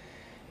driver,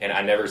 and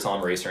I never saw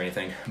him race or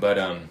anything.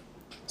 But,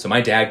 so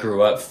my dad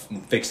grew up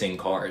fixing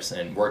cars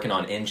and working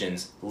on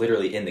engines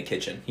literally in the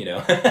kitchen, you know?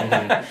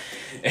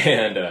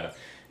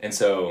 And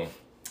so,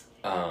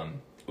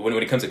 when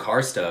it comes to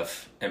car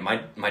stuff, and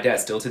my dad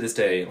still to this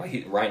day,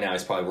 like right now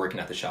he's probably working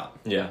at the shop.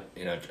 Yeah.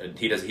 You know,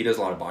 he does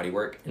a lot of body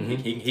work, and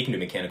he can do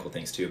mechanical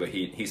things too, but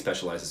he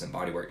specializes in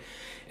body work.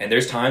 And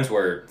there's times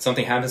where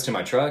something happens to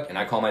my truck, and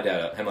I call my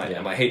dad up. I'm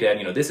like, hey dad,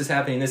 you know, this is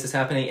happening,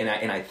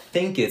 and I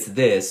think it's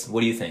this.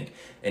 What do you think?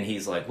 And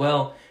he's like,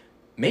 well,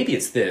 maybe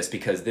it's this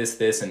because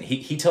this, and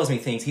he tells me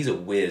things. He's a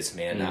whiz,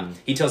 man.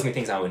 He tells me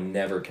things I would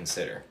never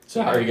consider.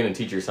 So how are you going to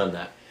teach your son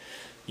that?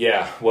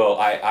 Yeah, well,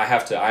 I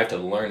have to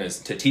learn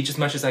to teach as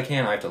much as I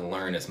can. I have to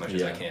learn as much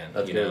as I can.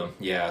 That's you good. know?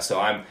 Yeah, so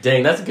I'm.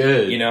 Dang, that's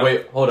good. You know,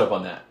 wait, hold up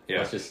on that. Yeah.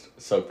 Let's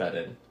just soak that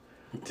in.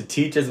 To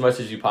teach as much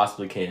as you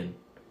possibly can,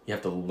 you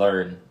have to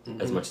learn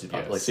as much as you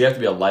possibly. Yes. Like, so you have to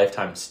be a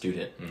lifetime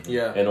student.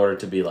 Yeah. In order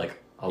to be like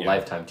a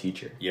lifetime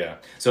teacher. Yeah.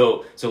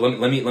 So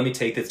let me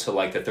take this to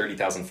like the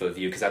 30,000 foot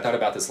view, because I thought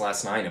about this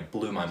last night and it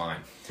blew my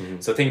mind.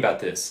 So think about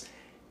this: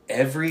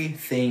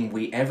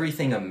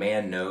 everything a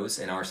man knows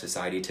in our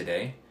society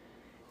today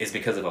is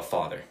because of a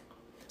father.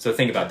 So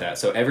think about that.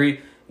 So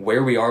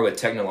where we are with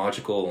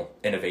technological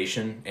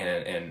innovation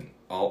and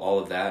all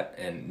of that,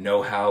 and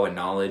know-how and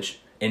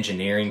knowledge,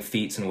 engineering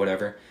feats and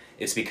whatever,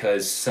 it's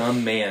because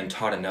some man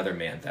taught another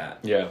man that.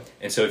 Yeah.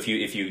 And so if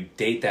you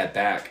date that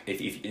back,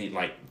 if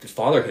like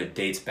fatherhood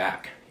dates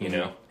back, you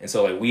know, and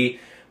so like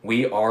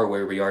we are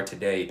where we are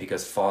today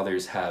because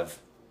fathers have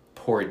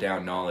poured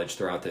down knowledge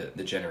throughout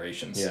the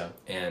generations. Yeah.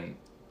 And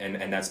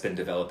that's been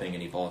developing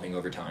and evolving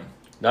over time.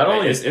 Not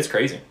only it's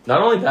crazy.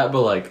 Not only that,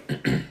 but like,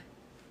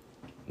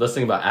 let's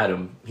think about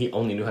Adam. He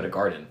only knew how to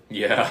garden.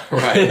 Yeah,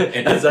 right.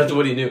 And that's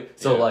what he knew.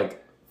 So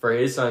like, for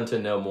his son to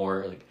know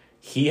more, like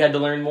he had to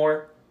learn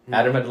more.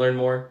 Adam had to learn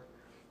more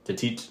to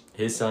teach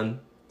his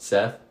son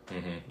Seth.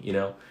 You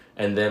know,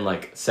 and then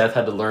like Seth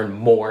had to learn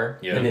more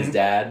than his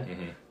dad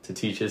to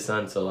teach his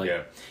son. So like,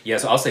 yeah.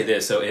 So I'll say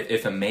this: so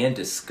if a man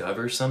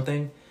discovers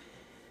something,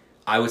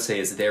 I would say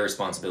it's their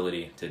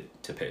responsibility to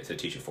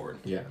teach it forward.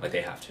 Yeah, like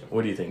they have to.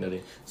 What do you think,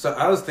 Duddy? So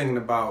I was thinking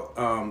about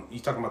you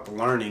talking about the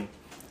learning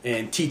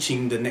and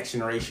teaching the next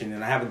generation,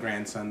 and I have a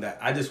grandson that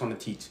I just want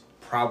to teach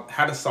how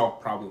to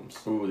solve problems.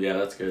 Ooh, yeah,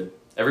 that's good.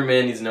 Every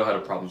man needs to know how to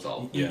problem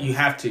solve. You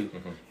have to,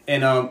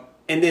 and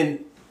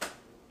then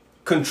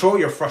control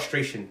your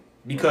frustration,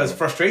 because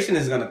frustration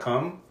is gonna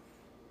come,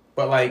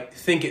 but like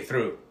think it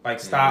through. Like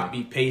stop,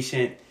 be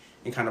patient,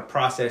 and kind of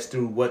process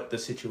through what the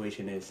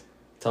situation is.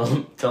 Tell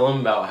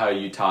them about how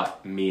you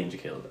taught me and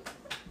Jaquila.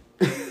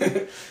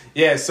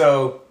 Yeah,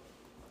 so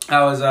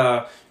I was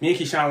me and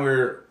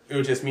Keyshawn, it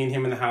was just me and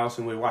him in the house,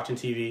 and we were watching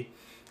TV,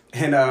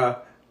 and I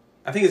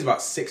think he was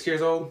about 6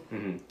 years old,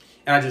 and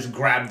I just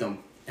grabbed him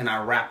and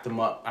I wrapped him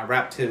up. I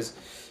wrapped his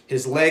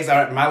his legs,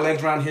 my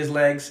legs around his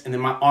legs, and then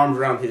my arms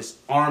around his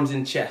arms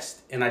and chest,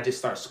 and I just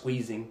start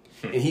squeezing,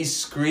 and he's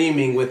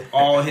screaming with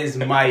all his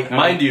might.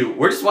 Mind you,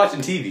 we're just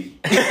watching TV.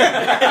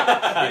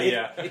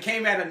 It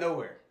came out of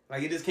nowhere.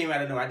 Like, it just came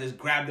out of nowhere. I just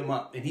grabbed him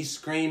up, and he's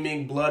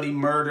screaming bloody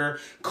murder,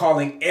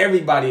 calling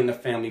everybody in the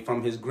family,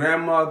 from his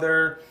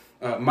grandmother,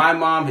 my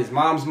mom, his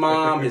mom's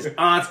mom, his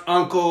aunts,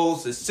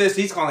 uncles, his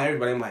sister. He's calling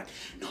everybody. I'm like,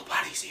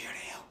 nobody's here to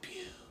help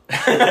you.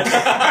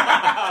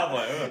 I'm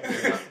like,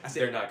 I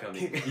said, they're not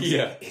coming.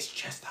 Yeah. It's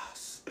just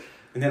us.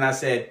 And then I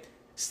said,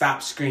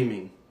 stop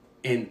screaming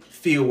and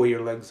feel where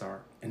your legs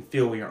are and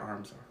feel where your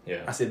arms are.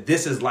 Yeah. I said,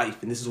 this is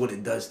life, and this is what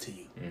it does to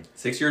you.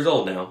 6 years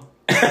old now.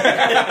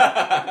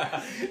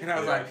 And I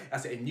was like, I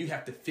said, and you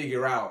have to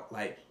figure out,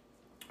 like,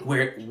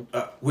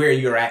 where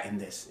you're at in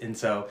this. And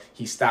so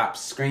he stopped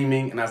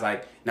screaming, and I was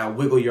like, now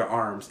wiggle your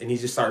arms. And he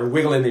just started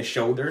wiggling his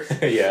shoulders.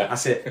 Yeah. I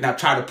said, now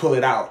try to pull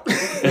it out.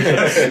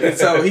 And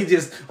so he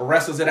just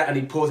wrestles it out, and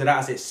he pulls it out.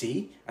 I said,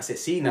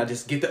 see? Now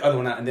just get the other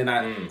one out. And then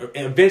I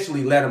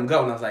eventually let him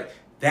go. And I was like,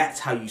 that's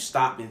how you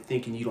stop and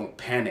thinking you don't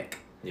panic.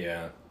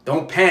 Yeah.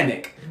 Don't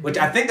panic. Which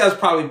I think that was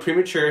probably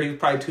premature. He was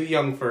probably too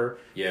young for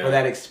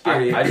that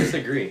experience. I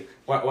disagree.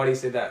 Why do you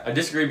say that? I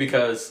disagree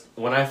because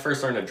when I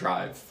first learned to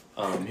drive,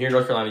 here in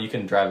North Carolina, you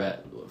can drive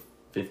at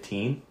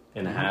 15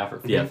 and a half, or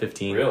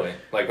 15. Really?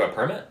 Like a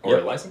permit or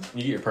a license?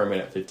 You get your permit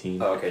at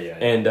 15. Oh, okay,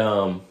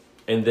 yeah.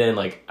 And then,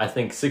 like, I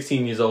think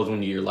 16 years old is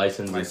when you get your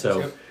license. And so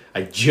Yep.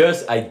 I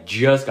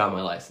just got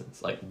my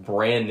license, like,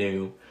 brand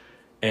new.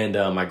 And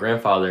my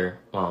grandfather,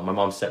 my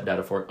mom's stepdad,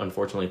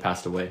 unfortunately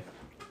passed away.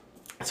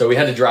 So we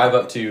had to drive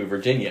up to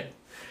Virginia.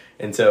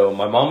 And so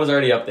my mom was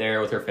already up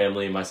there with her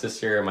family. My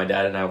sister and my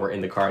dad and I were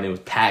in the car, and it was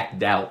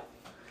packed out.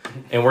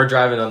 And we're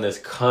driving on this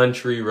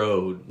country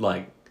road.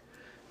 Like,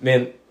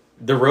 man,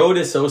 the road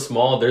is so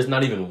small, there's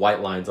not even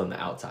white lines on the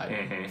outside.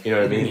 Mm-hmm. You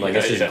know what I mean? Like,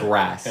 it's just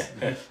grass.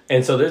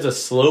 And so there's a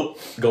slope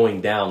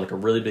going down, like a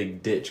really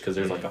big ditch, because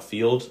there's like a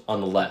field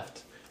on the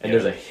left. And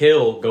there's a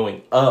hill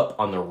going up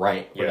on the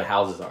right where the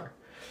houses are.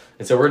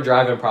 And so we're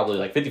driving probably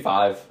like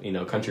 55,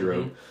 country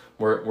road.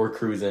 We're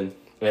cruising.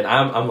 And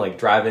I'm like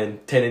driving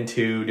 10 and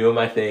 2, doing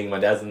my thing. My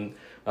dad's in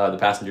the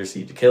passenger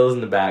seat. Jaquil's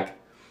in the back.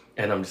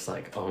 And I'm just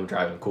like, oh, I'm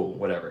driving, cool,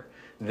 whatever.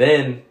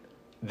 Then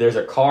there's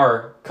a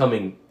car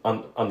coming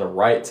on the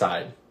right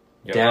side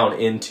down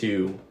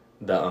into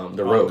the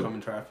road.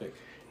 Oncoming traffic.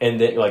 And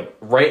then, like,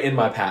 right in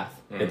my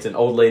path, it's an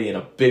old lady in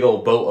a big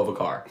old boat of a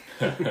car.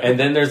 And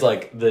then there's,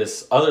 like,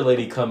 this other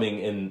lady coming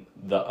in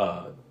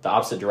the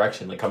opposite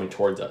direction, like, coming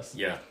towards us.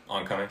 Yeah,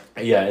 oncoming.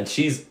 Yeah, and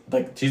she's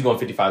going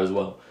 55 as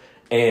well.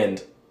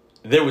 And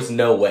there was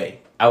no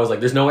way. I was like,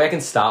 there's no way I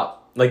can stop.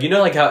 Like,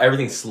 like how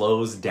everything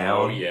slows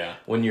down? Oh, yeah.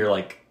 When you're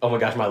like, oh my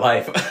gosh, my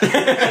life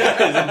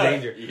is in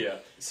danger. Yeah.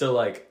 So,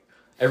 like,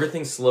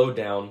 everything slowed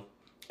down,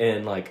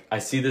 and, like, I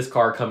see this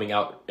car coming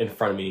out in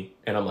front of me,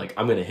 and I'm like,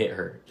 I'm going to hit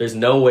her. There's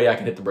no way I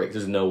can hit the brakes.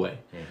 There's no way.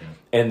 Mm-hmm.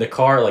 And the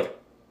car, like,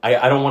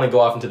 I don't want to go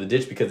off into the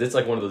ditch, because it's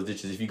like one of those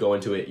ditches, if you go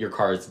into it, your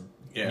car's,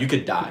 you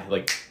could die,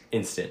 like,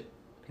 instant.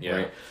 Yeah.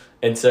 Right?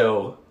 And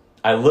so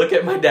I look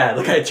at my dad,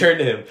 like, I turned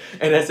to him,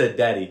 and I said,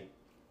 Daddy,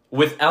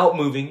 without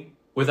moving,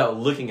 without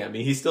looking at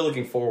me, he's still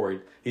looking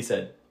forward, he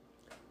said,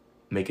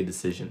 make a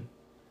decision.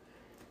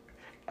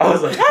 I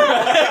was like,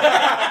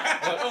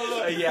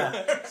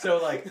 yeah.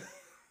 So, like,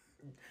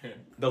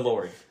 the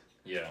Lord.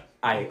 Yeah.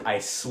 I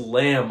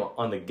slam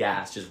on the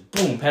gas, just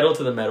boom, pedal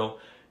to the metal,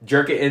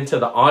 jerk it into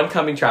the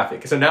oncoming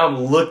traffic. So now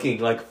I'm looking,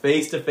 like,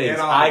 face to face,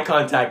 eye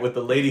contact with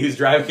the lady who's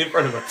driving in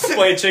front of us.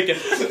 Playing chicken.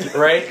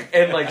 Right?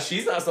 And, like,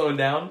 she's not slowing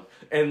down.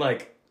 And,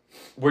 like,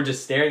 we're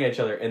just staring at each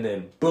other, and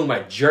then boom,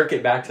 I jerk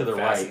it back to the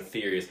Fast right. and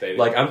Furious, baby.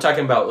 Like, I'm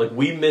talking about, like,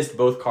 we missed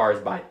both cars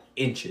by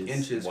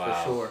inches.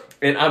 For sure.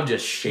 And I'm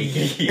just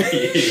shaking.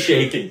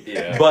 Shaking.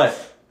 Yeah.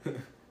 But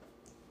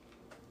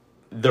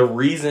the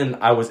reason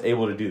I was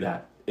able to do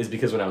that is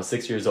because when I was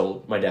 6 years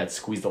old, my dad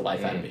squeezed the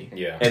life out of me.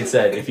 Yeah. And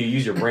said, if you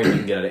use your brain, you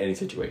can get out of any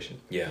situation.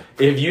 Yeah.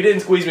 If you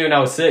didn't squeeze me when I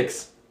was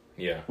 6,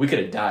 we could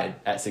have died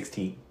at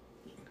 16.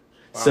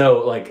 Wow.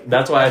 So, like,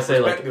 that's why I say,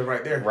 like,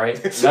 right there. Right?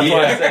 That's why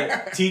I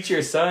say, teach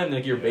your son,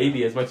 like, your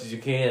baby as much as you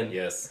can.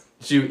 Yes.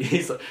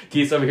 He's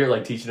over here,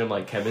 like, teaching him,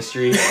 like,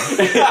 chemistry.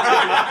 He's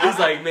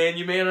like, man,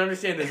 you may not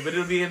understand this, but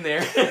it'll be in there.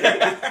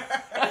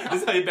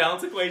 This is how you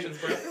balance equations,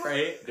 bro.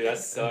 Right? Dude, I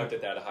sucked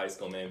at that at high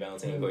school, man,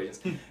 balancing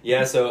equations.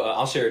 Yeah, so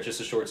I'll share just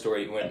a short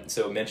story.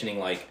 Mentioning,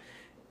 like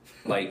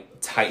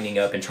tightening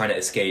up and trying to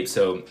escape.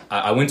 So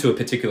I went to a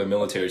particular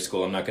military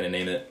school. I'm not going to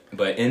name it.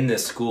 But in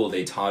this school,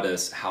 they taught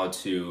us how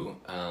to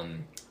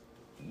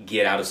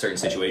get out of certain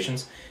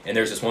situations. And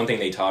there's this one thing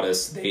they taught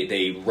us.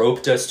 They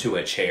roped us to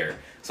a chair.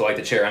 So, like,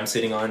 the chair I'm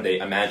sitting on, they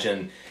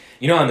imagine,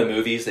 you know, in the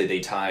movies they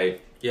tie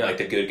like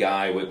the good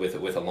guy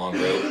with a long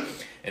rope.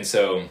 And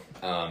so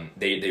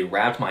they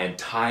wrapped my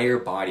entire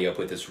body up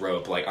with this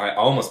rope. Like, I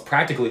almost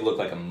practically looked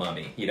like a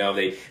mummy. You know,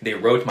 they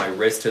roped my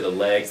wrists to the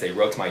legs, they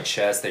roped my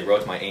chest, they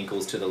roped my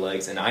ankles to the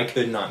legs, and I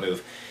could not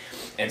move.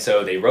 And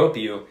so they rope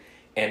you,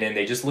 and then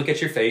they just look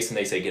at your face and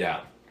they say, get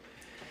out.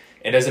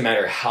 It doesn't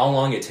matter how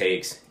long it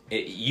takes,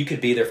 you could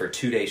be there for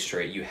 2 days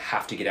straight. You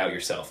have to get out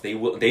yourself.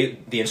 The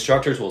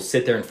instructors will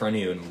sit there in front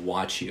of you and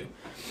watch you.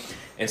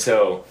 And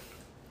so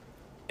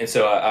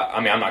I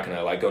mean, I'm not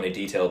gonna like go into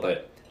detail,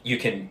 but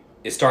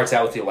it starts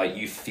out with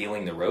you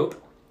feeling the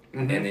rope.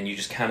 Mm-hmm. And then you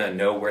just kind of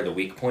know where the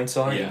weak points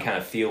are. Yeah. You kind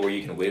of feel where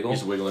you can wiggle.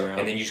 Just wiggle around.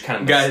 And then you just kind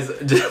of... Guys,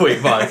 just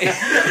wait, pause.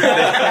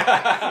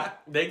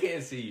 They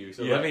can't see you,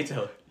 so let me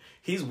tell you.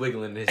 He's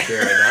wiggling in his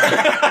chair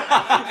right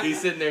now. He's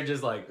sitting there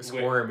just like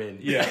squirming.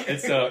 Yeah, and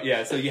so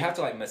you have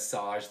to like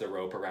massage the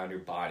rope around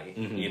your body,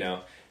 you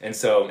know? And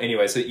so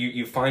anyway, so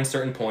you find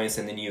certain points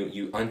and then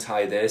you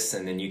untie this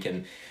and then you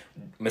can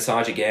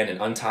massage again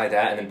and untie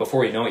that. And then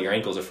before you know it, your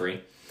ankles are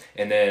free.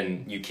 And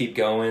then you keep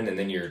going and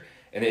then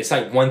and it's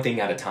like one thing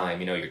at a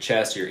time, you know, your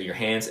chest, your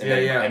hands, and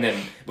and then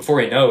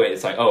before you know it,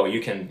 it's like, oh,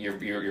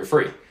 you're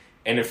free.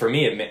 And then for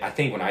me, I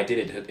think when I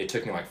did it, it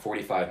took me like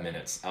 45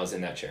 minutes. I was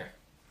in that chair,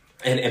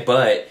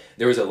 but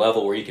there was a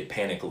level where you could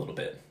panic a little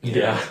bit,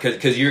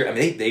 because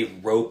they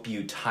rope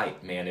you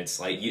tight, man. It's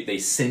like they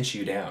cinch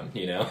you down,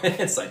 you know.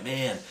 It's like,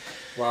 man,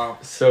 wow.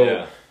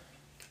 So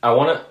I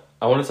want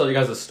to tell you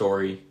guys a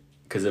story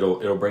because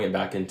it'll bring it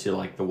back into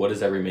like the what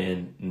does every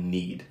man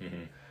need.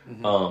 Mm-hmm.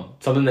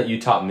 Something that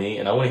you taught me,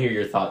 and I want to hear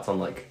your thoughts on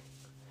like,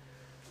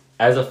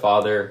 as a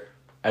father,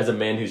 as a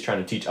man who's trying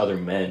to teach other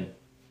men,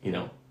 you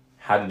know,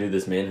 how to do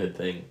this manhood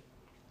thing.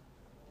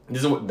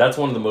 That's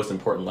one of the most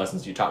important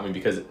lessons you taught me,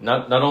 because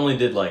not only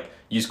did like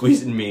you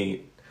squeezing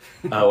me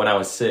when I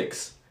was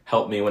 6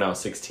 help me when I was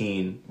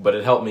 16, but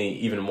it helped me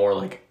even more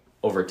like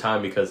over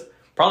time, because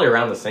probably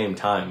around the same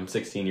time, I'm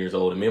 16 years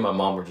old, and me and my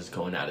mom were just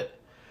going at it,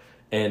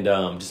 and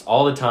just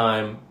all the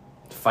time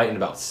fighting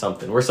about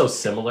something. We're so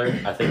similar.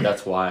 I think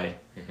that's why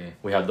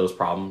we had those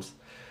problems.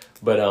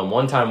 But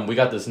one time we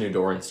got this new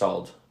door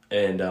installed,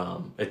 and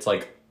it's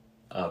like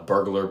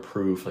burglar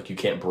proof. Like you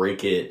can't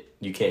break it.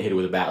 You can't hit it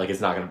with a bat. Like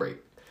it's not going to break.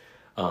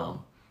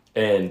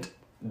 And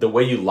the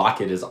way you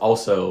lock it is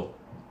also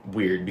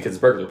weird because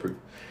it's burglar proof.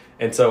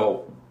 And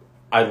so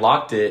I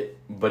locked it,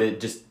 but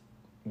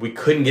we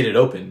couldn't get it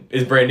open.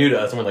 It's brand new to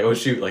us. And we're like, oh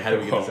shoot, like how do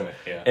we get this in?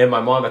 Yeah. And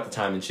my mom at the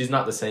time, and she's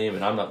not the same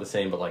and I'm not the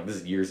same, but like this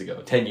is years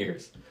ago, 10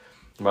 years.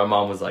 My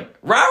mom was like,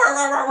 rah, rah,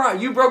 rah, rah, rah,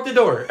 you broke the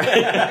door.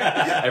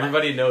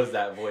 Everybody knows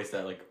that voice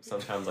that like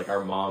sometimes like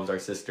our moms, our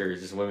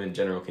sisters, just women in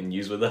general can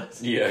use with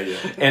us. Yeah.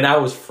 And I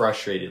was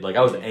frustrated. Like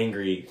I was an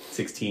angry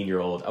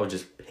 16-year-old. I was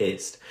just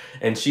pissed.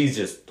 And she's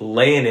just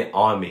laying it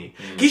on me.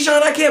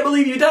 Keyshawn, I can't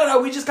believe you done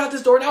it. We just got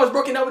this door. Now it's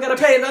broken. Now we got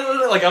to pay.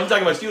 Like I'm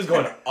talking about, she was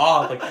going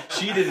off. Like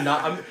she did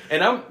not.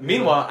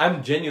 Meanwhile,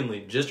 I'm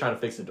genuinely just trying to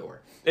fix the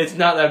door. It's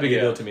not that big a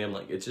deal to me. I'm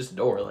like, it's just a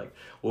door. Like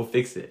we'll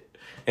fix it.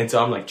 And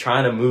so I'm like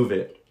trying to move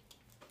it.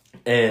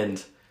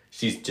 And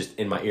she's just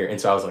in my ear.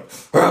 And so I was like,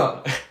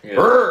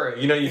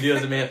 you know, you do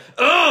as a man.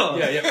 So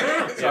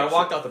I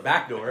walked out the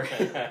back door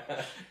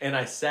and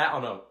I sat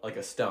on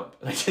a stump.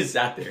 I just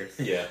sat there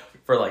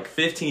for like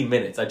 15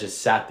 minutes. I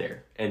just sat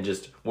there and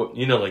just,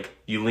 you know, like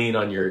you lean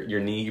on your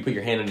knee, you put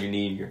your hand on your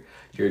knee, and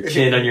your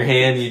chin on your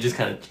hand, and you just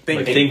kind of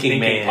thinking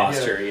man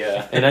posture.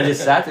 Yeah. And I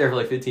just sat there for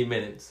like 15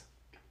 minutes.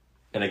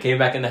 And I came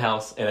back in the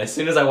house, and as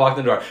soon as I walked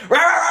in the door,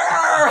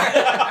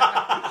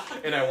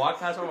 and I walked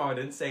past my mom, I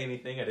didn't say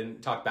anything. I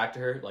didn't talk back to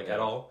her, like, at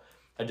all.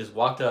 I just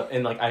walked up,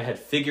 and, like, I had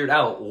figured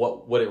out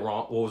what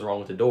was wrong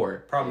with the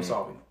door. Problem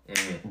solving.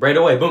 Right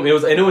away, boom. It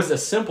was a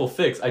simple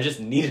fix. I just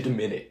needed a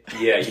minute.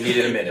 Yeah, you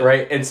needed a minute.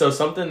 Right? And so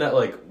something that,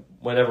 like,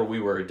 whenever we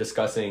were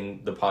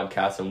discussing the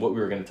podcast and what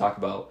we were going to talk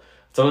about,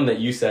 something that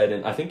you said,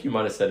 and I think you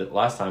might have said it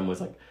last time, was,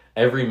 like,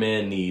 every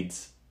man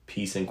needs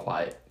peace and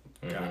quiet.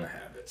 Gotta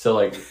have it. So,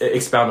 like,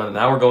 expound on it.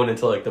 Now we're going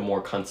into, like, the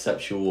more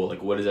conceptual,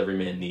 like, what does every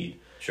man need?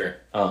 Sure.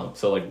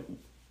 So, like,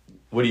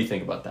 what do you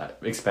think about that?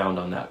 Expound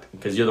on that,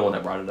 because you're the one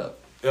that brought it up.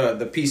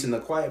 The peace and the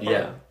quiet part.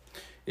 Yeah.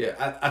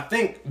 Yeah, I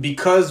think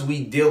because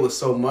we deal with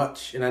so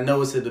much, and I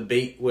know it's a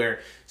debate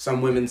where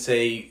some women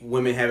say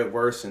women have it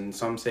worse and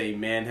some say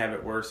men have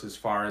it worse as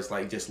far as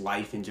like just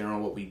life in general,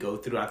 what we go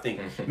through. I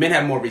think men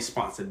have more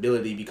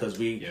responsibility because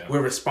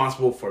we're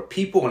responsible for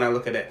people. When I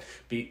look at it,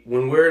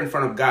 when we're in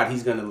front of God,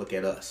 He's going to look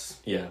at us.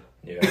 Yeah.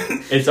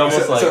 It's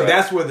almost so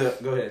that's where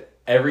go ahead.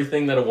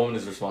 Everything that a woman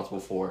is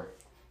responsible for,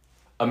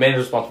 a man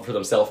is responsible for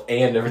themselves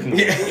and everything.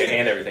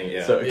 And everything,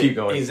 yeah. So keep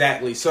going.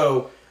 Exactly.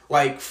 So,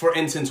 like, for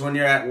instance, when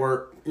you're at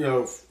work, you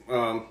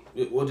know,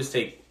 we'll just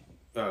take,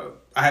 I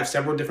have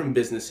several different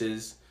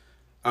businesses.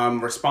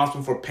 I'm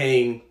responsible for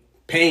paying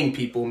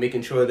people,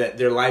 making sure that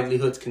their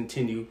livelihoods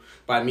continue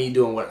by me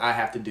doing what I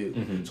have to do.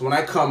 Mm-hmm. So when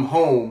I come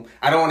home,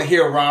 I don't want to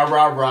hear rah,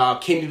 rah, rah,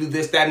 can you do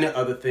this, that, and the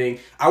other thing.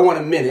 I want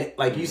a minute,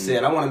 like you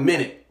said, I want a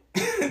minute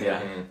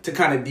to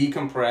kind of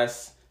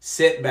decompress,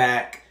 sit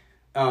back.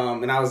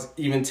 And I was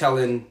even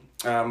telling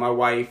my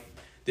wife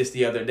this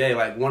the other day,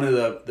 like one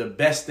of the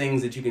best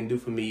things that you can do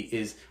for me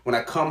is when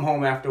I come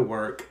home after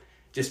work,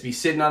 just be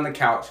sitting on the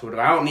couch.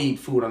 I don't need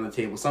food on the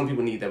table. Some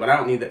people need that, but I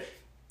don't need that.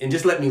 And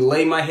just let me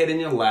lay my head in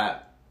your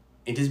lap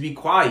and just be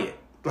quiet.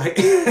 Like,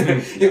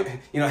 you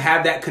know,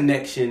 have that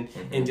connection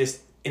and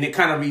it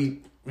kind of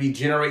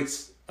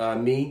regenerates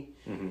me,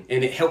 and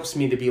it helps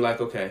me to be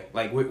like, okay,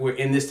 like we're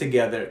in this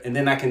together, and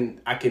then I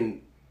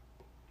can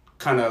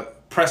kind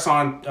of press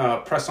on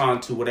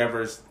to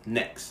whatever's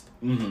next.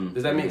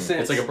 Does that make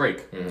sense? It's like a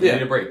break. Yeah. You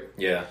need a break.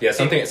 Yeah.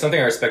 Something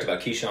I respect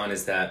about Keyshawn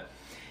is that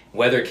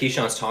whether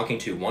Keyshawn's talking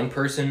to one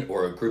person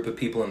or a group of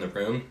people in the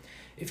room,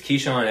 if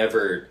Keyshawn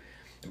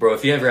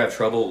if you ever have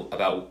trouble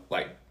about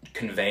like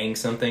conveying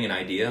something, an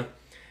idea,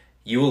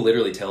 you will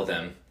literally tell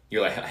them,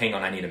 you're like, hang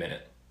on, I need a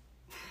minute.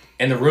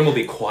 And the room will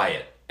be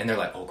quiet. And they're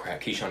like, oh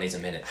crap, Keyshawn needs a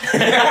minute.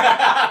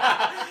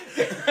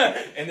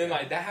 And then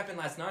like that happened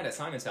last night at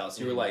Simon's house.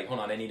 You were like, hold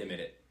on, I need a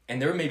minute.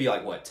 And there were maybe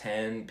like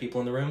 10 people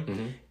in the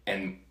room,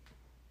 and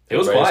it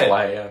was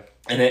quiet. Yeah.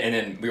 And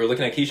then we were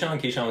looking at Keyshawn.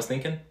 Keyshawn was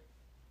thinking,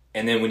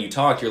 and then when you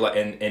talked, you're like,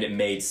 and it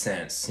made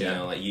sense. You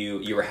know, like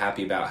you were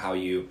happy about how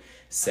you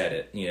said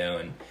it. You know,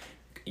 and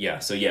yeah.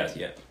 So yeah.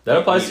 That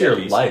applies to your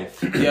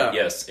life. Yeah.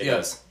 Yes, it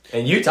does.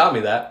 And you taught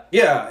me that.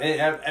 Yeah,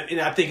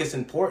 and I think it's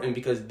important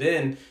because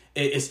then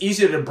it's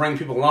easier to bring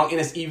people along,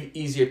 and it's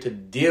easier to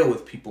deal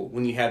with people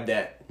when you have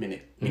that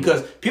minute,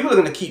 because people are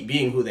going to keep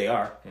being who they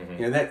are.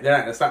 You know, they're not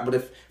going to stop. But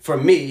if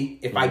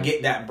I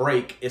get that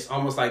break, it's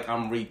almost like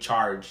I'm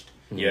recharged.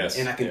 Yes,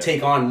 and I can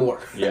take on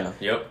more. Yeah.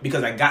 Yep.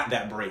 Because I got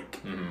that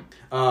break.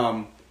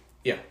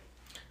 Yeah.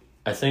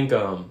 I think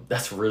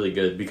that's really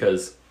good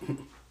because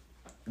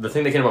the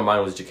thing that came to my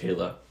mind was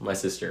Jakayla, my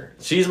sister.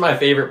 She's my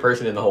favorite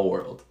person in the whole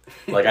world.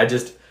 Like,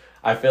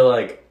 I feel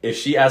like if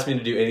she asked me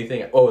to do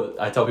anything,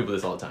 I tell people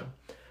this all the time.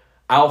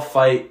 I'll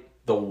fight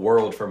the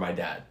world for my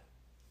dad.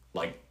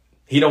 Like,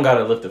 he don't got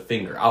to lift a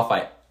finger. I'll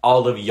fight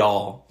all of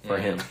y'all for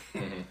him.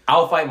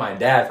 I'll fight my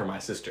dad for my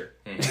sister.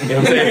 You know what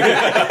I'm saying?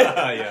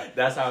 Yeah.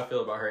 That's how I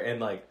feel about her. And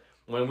like,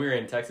 when we were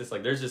in Texas,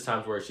 like, there's just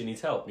times where she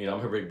needs help. You know,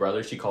 I'm her big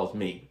brother. She calls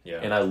me. Yeah.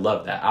 And I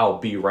love that. I'll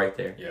be right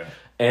there. Yeah.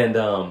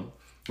 And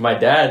my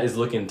dad is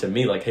looking to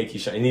me like, hey,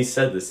 Keyshawn, and he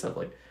said this stuff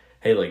like,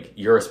 hey, like,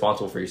 you're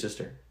responsible for your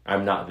sister.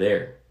 I'm not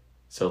there.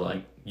 So,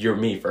 like, you're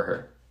me for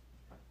her.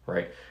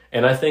 Right?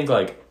 And I think,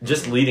 like,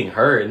 just leading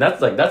her, and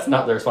that's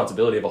not the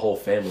responsibility of a whole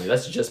family.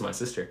 That's just my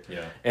sister.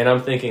 Yeah. And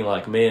I'm thinking,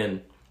 like,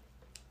 man,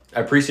 I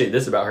appreciate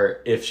this about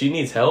her. If she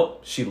needs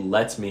help, she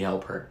lets me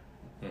help her.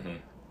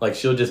 Like,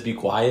 she'll just be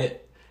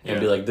quiet and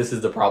be like, this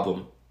is the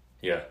problem.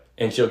 Yeah.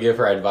 And she'll give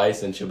her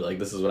advice, and she'll be like,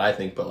 this is what I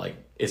think, but, like,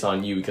 it's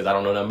on you because I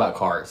don't know nothing about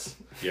cars.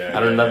 Yeah.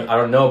 I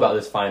don't know about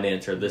this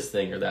finance or this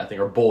thing or that thing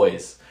or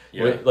boys.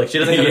 Yeah. Like, she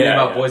doesn't even think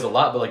about boys a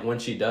lot, but, like, when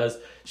she does,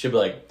 she'll be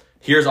like,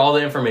 here's all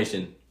the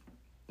information.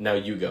 Now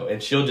you go.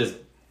 And she'll just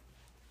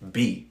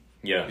be.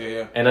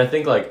 Yeah. And I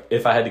think, like,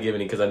 if I had to give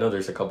any, because I know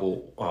there's a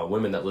couple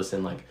women that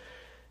listen, like,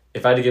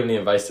 if I had to give any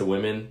advice to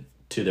women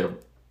to their,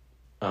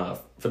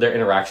 for their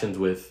interactions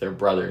with their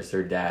brothers,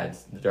 their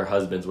dads, their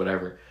husbands,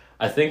 whatever,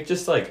 I think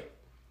just, like,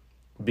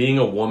 being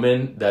a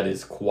woman that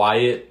is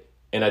quiet,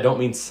 and I don't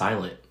mean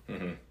silent.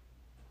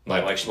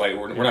 Like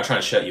we're not trying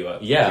to shut you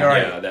up. Yeah.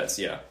 Right.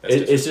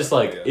 It's just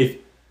like, if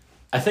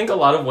I think a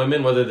lot of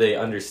women, whether they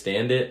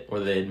understand it,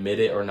 whether they admit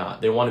it or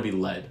not, they want to be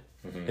led.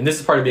 And this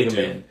is part of being a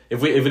man.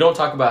 If we don't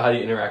talk about how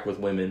you interact with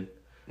women,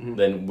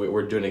 then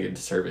we're doing a good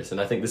disservice. And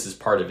I think this is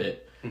part of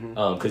it.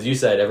 Because you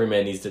said every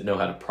man needs to know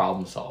how to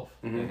problem solve.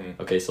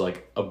 Okay, so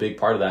like a big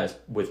part of that is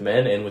with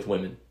men and with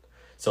women.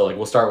 So like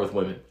we'll start with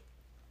women.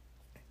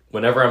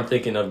 Whenever I'm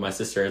thinking of my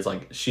sister, it's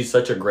like she's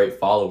such a great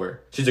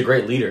follower. She's a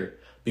great leader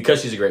because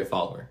she's a great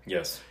follower.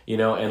 Yes. You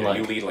know, and like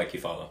you lead like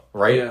you follow.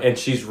 Right? Yeah. And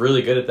she's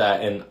really good at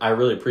that, and I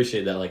really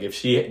appreciate that. Like if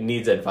she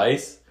needs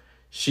advice,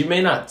 she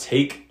may not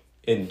take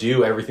and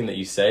do everything that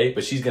you say,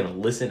 but she's gonna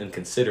listen and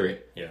consider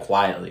it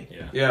quietly.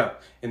 Yeah.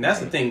 And that's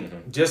the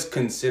thing. Just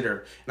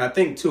consider. And I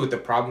think too with the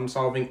problem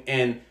solving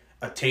and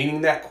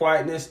attaining that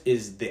quietness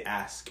is the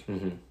ask.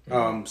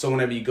 So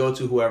whenever you go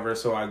to whoever,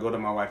 so I go to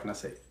my wife and I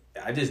say,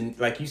 I just,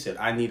 like you said,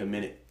 I need a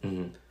minute.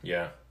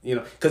 Yeah. You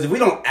know, because if we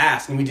don't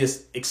ask and we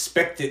just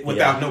expect it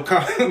without no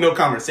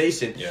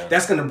conversation,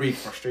 that's going to breed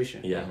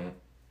frustration. Yeah.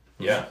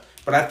 Yeah.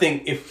 But I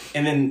think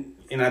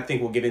and I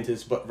think we'll get into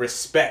this, but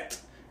respect.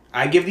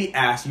 I give the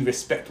ask, you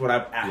respect what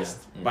I've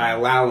asked by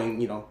allowing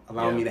me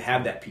to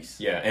have that piece.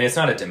 Yeah. And it's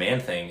not a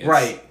demand thing. It's,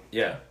 Right.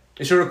 Yeah.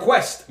 It's a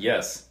request.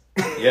 Yes.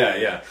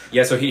 Yeah.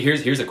 So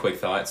here's a quick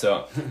thought.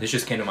 So this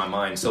just came to my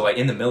mind. So like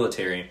in the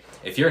military,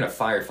 if you're in a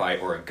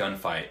firefight or a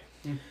gunfight,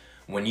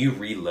 when you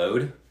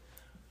reload,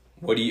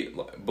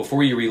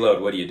 before you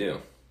reload, what do?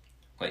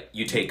 Like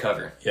you take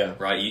cover. Yeah.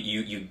 Right?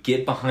 You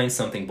get behind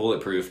something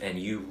bulletproof and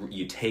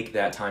you take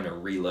that time to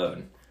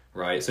reload.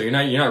 Right? So you're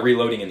not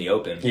reloading in the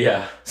open.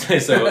 Yeah.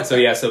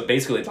 So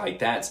basically like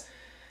that's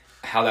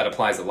how that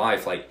applies to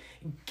life. Like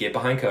get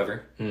behind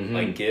cover,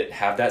 like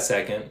have that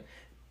second.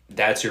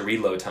 That's your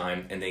reload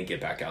time, and then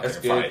get back out there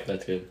and fight.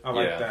 That's good. I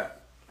like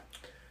that.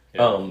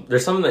 Yeah.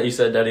 There's something that you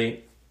said,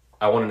 Daddy.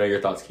 I want to know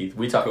your thoughts, Keith.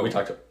 We talk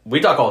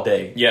all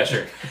day. Yeah,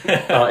 sure.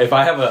 If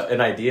I have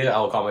an idea,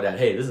 I'll call my dad.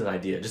 Hey, this is an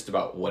idea, just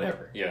about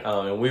whatever. Yeah.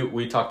 And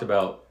we talked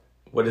about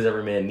what does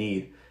every man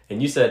need,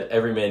 and you said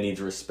every man needs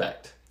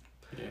respect.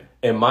 Yeah.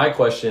 And my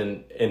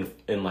question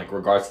in like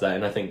regards to that,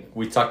 and I think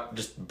we talked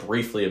just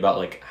briefly about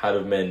like how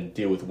do men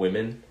deal with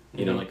women.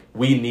 You know, like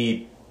we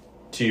need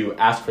to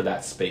ask for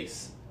that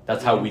space.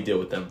 That's how we deal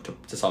with them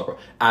to solve a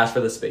problem. Ask for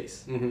the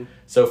space.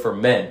 So for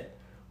men,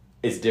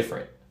 it's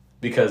different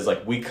because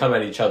like we come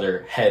at each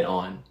other head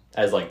on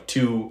as like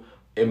two,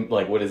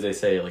 like what does they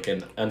say, like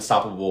an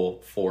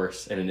unstoppable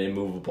force and an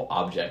immovable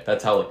object.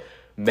 That's how like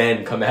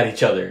men come at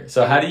each other.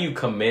 So how do you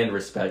command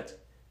respect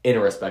in a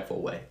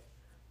respectful way?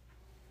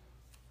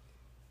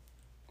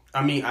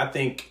 I mean, I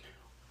think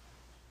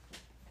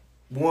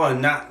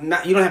one, not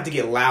you don't have to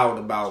get loud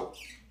about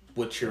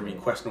what you're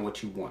requesting or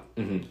what you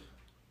want.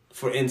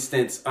 For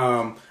instance,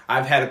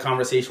 I've had a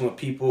conversation with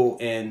people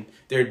and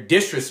they're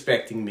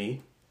disrespecting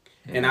me,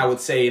 and I would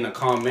say in a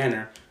calm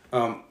manner,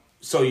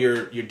 so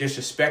you're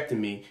disrespecting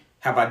me.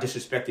 Have I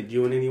disrespected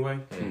you in any way?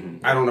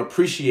 I don't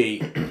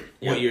appreciate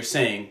what you're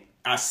saying.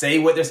 I say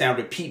what they're saying. I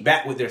repeat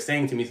back what they're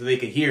saying to me so they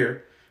could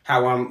hear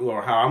how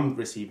I'm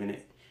receiving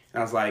it. And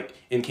I was like,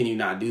 and can you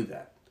not do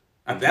that?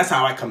 That's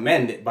how I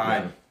commend it,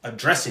 by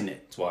addressing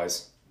it. It's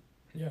wise.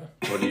 Yeah.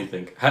 What do you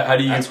think? How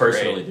do you That's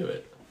personally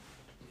great.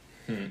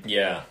 do it?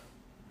 Yeah.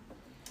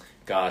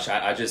 Gosh,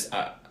 I just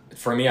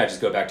for me, I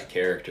just go back to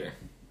character.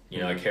 You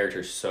know, like character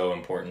is so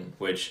important,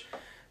 which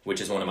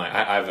is one of my.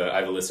 I have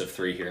a list of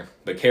 3 here,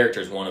 but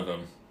character is one of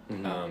them.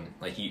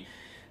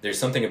 There's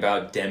something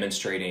about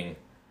demonstrating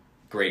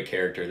great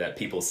character that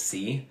people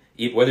see,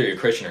 whether you're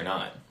Christian or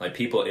not. Like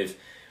people, if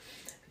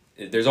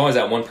there's always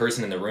that one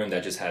person in the room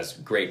that just has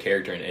great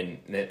character,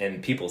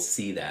 and people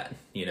see that,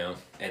 you know,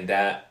 and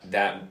that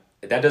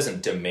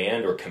doesn't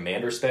demand or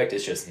command respect.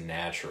 It's just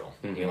natural.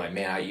 You're like,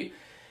 man,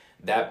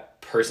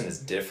 that person is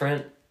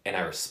different, and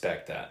I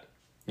respect that.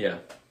 Yeah.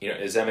 You know,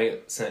 does that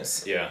make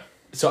sense? Yeah.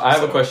 So I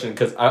have a question,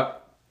 because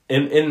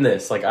in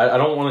this, like, I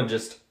don't want to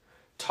just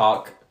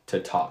talk to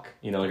talk.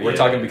 You know, like we're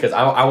talking because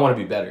I want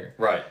to be better.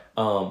 Right.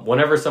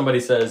 Whenever somebody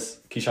says,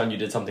 Keyshawn, you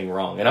did something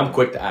wrong, and I'm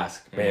quick to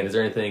ask, man, is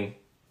there anything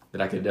that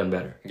I could have done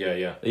better? Yeah,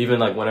 yeah. Even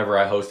like whenever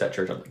I host at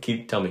church, I'm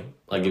like, tell me,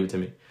 like, give it to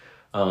me.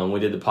 We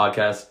did the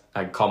podcast.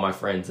 I call my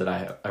friends that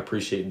I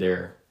appreciate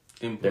their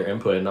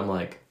input, and I'm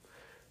like,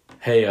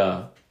 hey,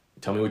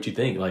 tell me what you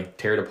think. Like,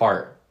 tear it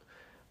apart.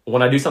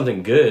 When I do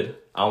something good,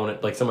 I want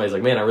to, like, somebody's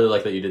like, man, I really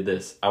like that you did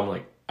this. I'm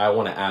like, I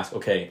want to ask,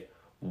 okay,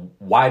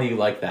 why do you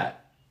like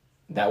that?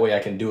 That way I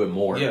can do it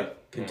more. Yeah,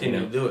 continue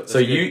to do it. That's so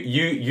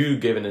you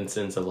gave an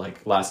instance of,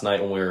 like, last night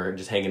when we were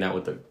just hanging out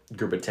with a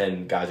group of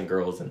 10 guys and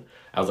girls, and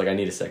I was like, I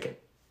need a second.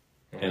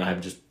 And I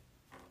just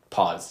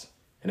paused,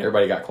 and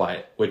everybody got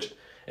quiet, which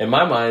in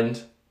my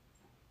mind,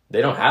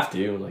 they don't have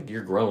to. Like,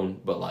 you're grown,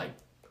 but, like,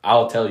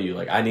 I'll tell you,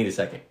 like, I need a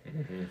second.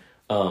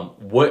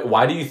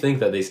 Why do you think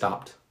that they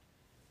stopped?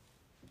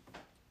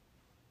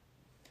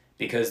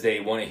 Because they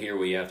want to hear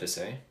what you have to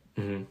say.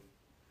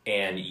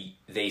 And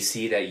they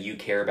see that you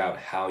care about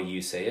how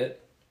you say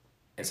it.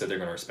 And so they're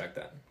going to respect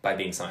that by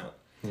being silent.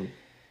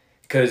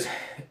 Because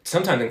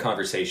sometimes in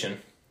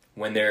conversation,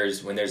 when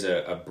there's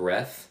a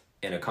breath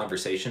in a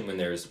conversation, when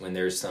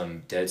there's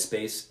some dead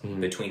space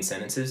between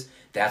sentences,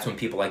 that's when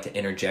people like to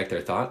interject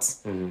their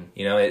thoughts.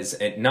 You know, it's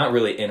not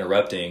really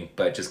interrupting,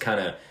 but just kind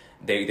of,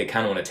 they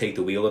kind of want to take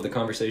the wheel of the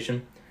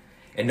conversation.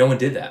 And no one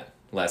did that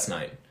last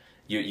night.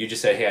 You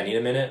just said, hey, I need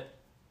a minute.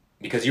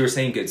 Because you were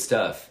saying good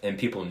stuff, and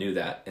people knew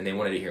that, and they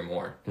wanted to hear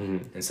more.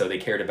 And so they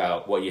cared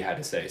about what you had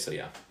to say. So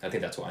yeah, I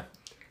think that's why.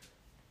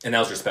 And that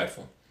was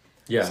respectful.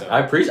 Yeah, so.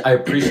 I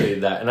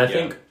appreciated that. And I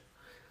think,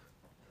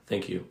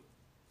 thank you.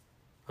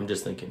 I'm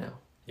just thinking now.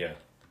 Yeah.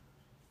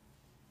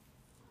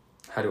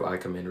 How do I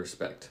command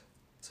respect?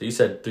 So you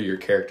said through your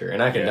character,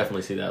 and I can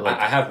definitely see that. Like,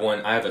 I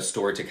have a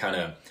story to kind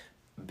of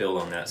build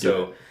on that.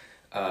 So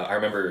I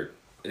remember...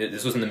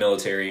 This was in the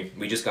military.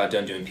 We just got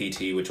done doing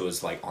PT, which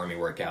was like Army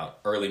workout.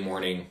 Early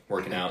morning,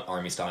 working out,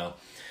 Army style.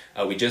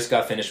 We just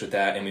got finished with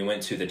that, and we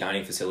went to the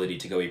dining facility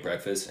to go eat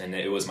breakfast. And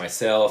it was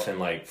myself and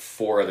like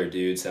 4 other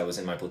dudes that was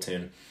in my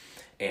platoon.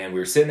 And we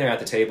were sitting there at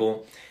the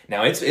table.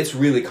 Now, it's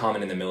really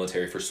common in the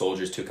military for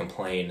soldiers to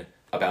complain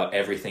about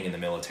everything in the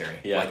military.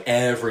 Yeah. Like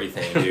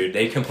everything, dude.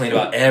 They complain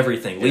about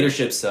everything.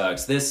 Leadership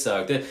sucks. This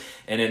sucked.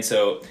 And then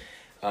so...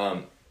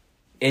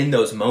 in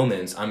those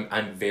moments,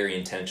 I'm very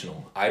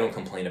intentional. I don't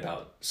complain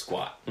about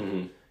squat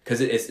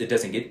because it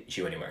doesn't get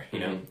you anywhere, you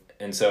know.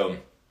 And so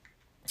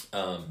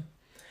I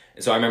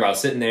remember I was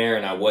sitting there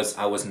and I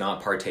was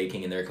not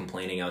partaking in their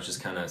complaining. I was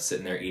just kind of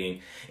sitting there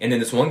eating. And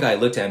then this one guy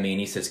looked at me and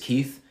he says,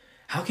 "Keith,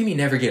 how come you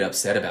never get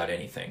upset about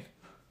anything?"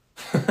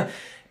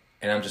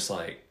 And I'm just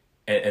like,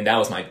 and that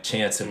was my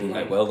chance to be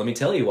like, well, let me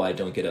tell you why I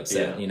don't get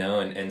upset, you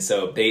know. And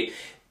so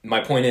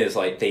my point is,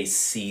 like, they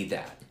see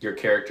that. Your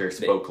character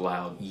spoke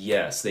loud.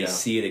 Yes, they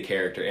see the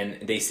character,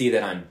 and they see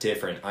that I'm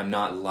different. I'm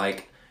not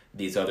like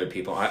these other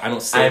people. I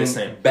don't say the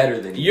same. Better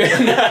than you. So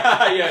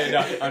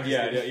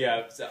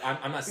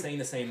I'm not saying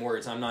the same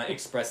words. I'm not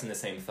expressing the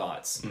same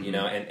thoughts, you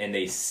know, and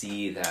they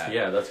see that.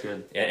 Yeah, that's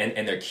good.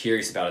 And they're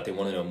curious about it. They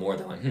want to know more.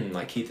 They're like,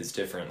 like Keith is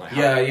different. Like,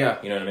 You know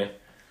what I mean?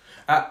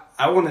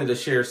 I wanted to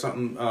share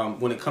something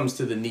when it comes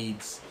to the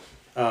needs,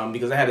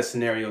 because I had a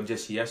scenario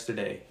just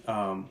yesterday.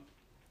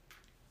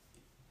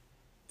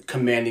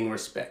 Commanding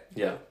respect.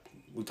 Yeah.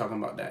 We're talking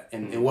about that.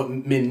 And what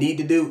men need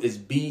to do is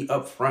be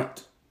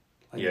upfront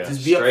Like, Yeah,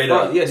 just be straight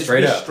upfront. up. Yeah, just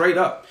Straight be up. straight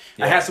up.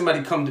 Yeah. I had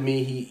somebody come to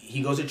me.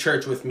 He goes to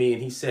church with me,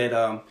 and he said,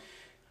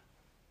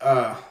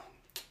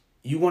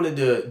 you wanted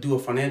to do a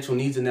financial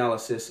needs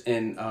analysis,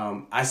 and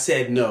I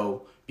said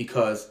no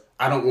because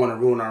I don't want to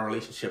ruin our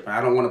relationship, and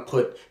I don't want to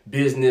put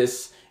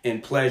business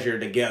and pleasure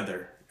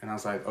together. And I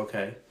was like,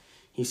 okay.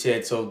 He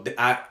said, so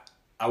I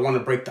want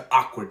to break the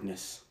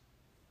awkwardness.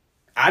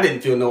 I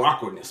didn't feel no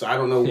awkwardness, so I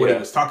don't know what he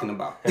was talking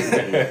about.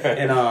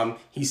 And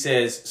he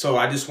says, so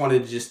I just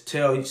wanted to just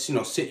tell you,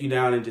 sit you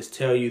down and just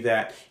tell you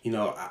that,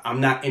 I'm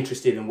not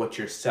interested in what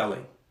you're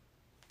selling.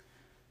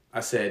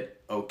 I said,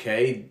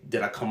 okay,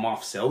 did I come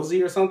off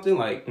salesy or something?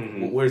 Like,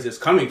 where's this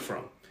coming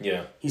from?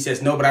 Yeah. He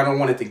says, no, but I don't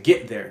want it to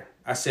get there.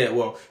 I said,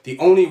 well, the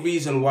only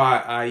reason why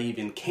I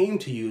even came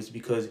to you is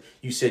because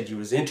you said you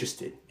was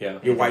interested. Yeah.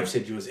 Your wife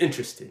said you was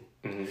interested.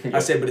 I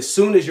said, but as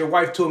soon as your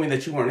wife told me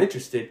that you weren't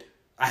interested,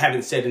 I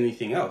haven't said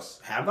anything else.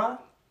 Have I?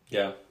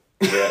 Yeah.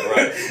 Yeah,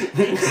 right.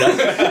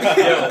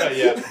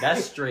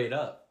 That's straight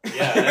up.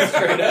 Yeah, that's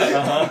straight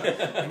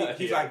up.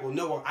 He's like, well,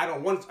 no, I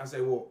don't want to. I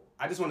say, well,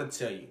 I just want to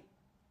tell you,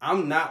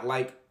 I'm not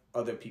like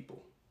other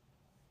people.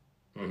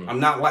 I'm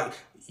not like,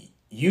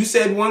 you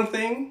said one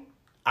thing,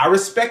 I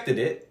respected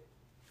it.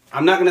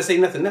 I'm not going to say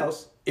nothing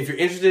else. If you're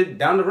interested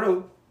down the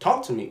road,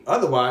 talk to me.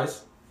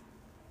 Otherwise,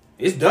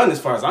 it's done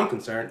as far as I'm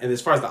concerned. And as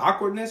far as the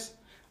awkwardness,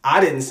 I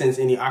didn't sense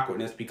any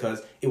awkwardness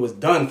because it was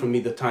done for me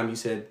the time you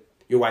said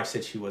your wife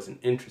said she wasn't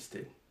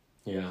interested.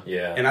 Yeah.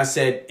 Yeah. And I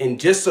said, and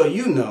just so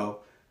you know,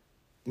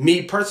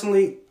 me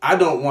personally, I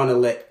don't want to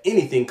let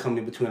anything come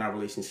in between our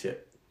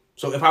relationship.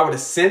 So if I would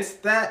have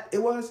sensed that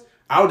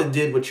I would have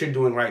did what you're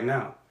doing right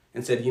now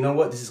and said, you know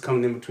what, this is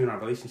coming in between our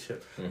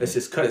relationship. Let's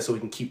just cut it so we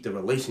can keep the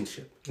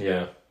relationship.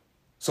 Yeah.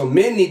 So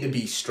men need to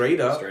be straight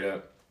up. Straight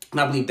up.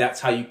 And I believe that's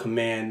how you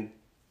command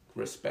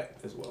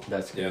respect as well.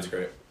 That's Yeah, that's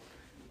great.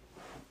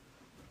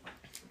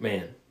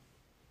 Man,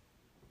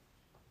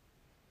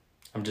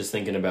 I'm just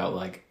thinking about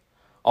like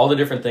all the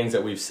different things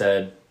that we've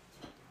said.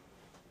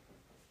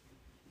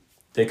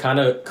 They kind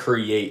of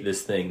create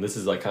this thing. This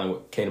is like kind of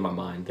what came to my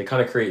mind. They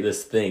kind of create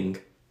this thing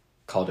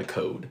called a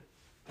code.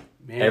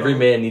 Every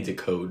man needs a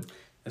code.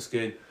 That's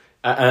good.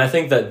 And I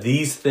think that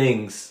these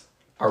things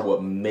are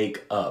what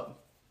make up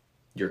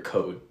your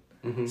code.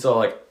 So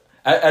like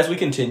as we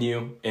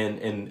continue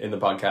in the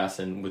podcast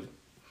and with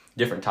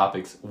different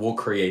topics, we'll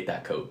create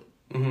that code.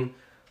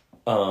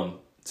 So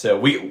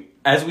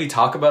as we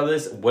talk about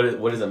this, what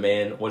does a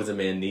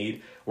man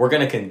need? We're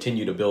gonna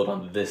continue to build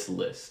on this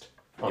list.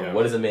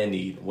 What does a man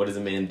need? What does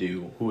a man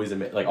do? Who is a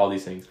man? Like all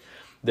these things.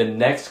 The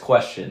next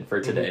question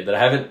for today that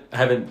I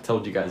haven't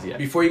told you guys yet.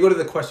 Before you go to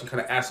the question,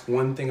 can I ask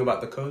one thing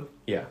about the code?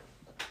 Yeah.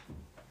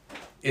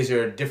 Is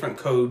there a different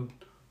code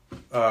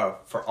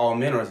for all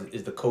men, or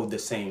is the code the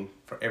same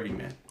for every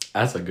man?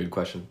 That's a good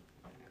question.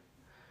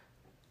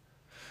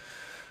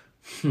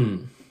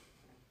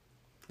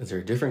 Is there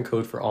a different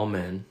code for all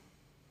men,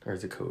 or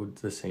is the code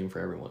the same for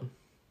everyone?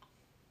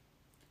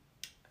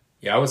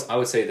 Yeah, I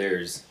would say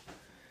there's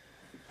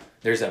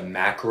a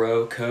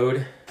macro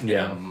code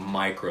and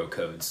micro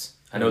codes.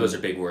 I know those are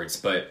big words,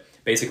 but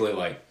basically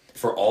like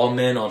for all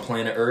men on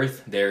planet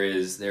Earth, there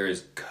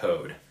is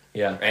code.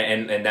 Yeah.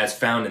 And that's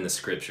found in the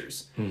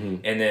scriptures.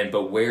 And then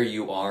but where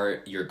you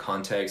are, your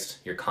context,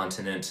 your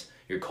continent,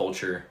 your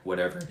culture,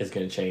 whatever, It's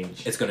going to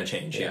change. it's going to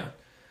change. Yeah.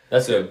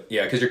 That's So good.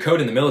 yeah, because your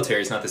code in the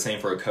military is not the same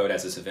for a code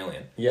as a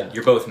civilian. Yeah.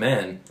 You're both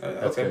men,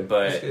 That's good.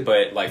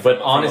 but like But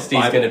from a honesty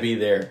is Bible- going to be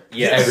there.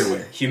 Yes.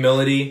 Everywhere.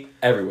 Humility,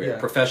 Everywhere. Yeah.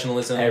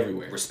 professionalism,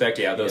 Everywhere. respect.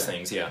 Yeah, those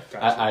things. Yeah.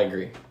 I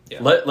agree. Yeah.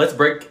 Let's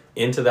break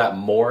into that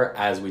more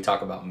as we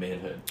talk about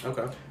manhood.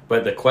 Okay.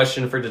 But the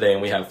question for today,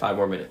 and we have 5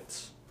 more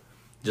minutes,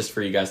 just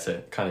for you guys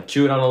to kind of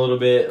chew it on a little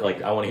bit.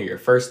 Like, I want to hear your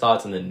first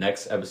thoughts, and the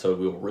next episode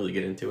we will really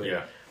get into it.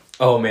 Yeah.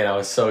 Oh man, I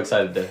was so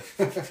excited to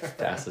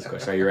ask this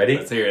question. Are you ready?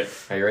 Let's hear it.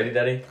 Are you ready,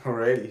 Daddy?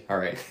 Alrighty. All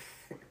right.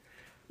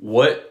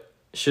 What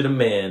should a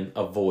man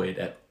avoid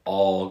at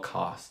all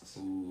costs?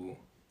 Ooh.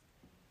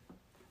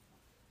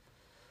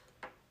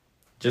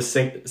 Just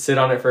sit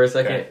on it for a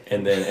second, Okay.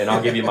 and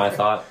I'll give you my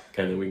thought,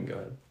 and then we can go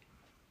ahead.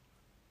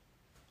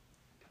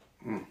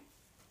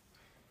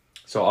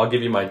 So I'll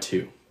give you my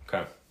 2.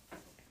 Okay.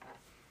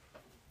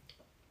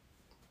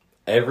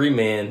 Every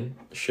man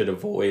should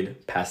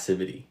avoid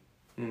passivity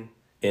in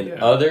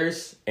Yeah.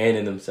 others and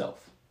in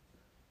themselves.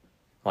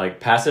 Like,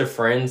 passive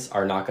friends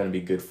are not going to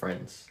be good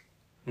friends.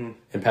 And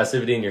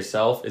passivity in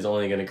yourself is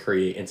only going to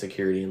create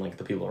insecurity in like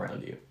the people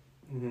around you.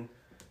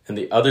 And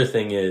the other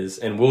thing is,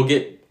 and we'll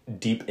get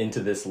deep into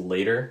this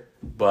later,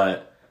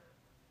 but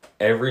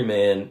every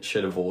man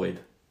should avoid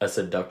a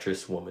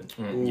seductress woman.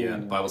 Yeah,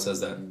 the Bible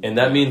says that. And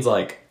that means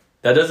like,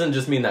 that doesn't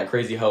just mean that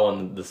crazy hoe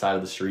on the side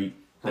of the street.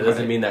 That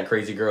doesn't mean that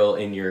crazy girl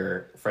in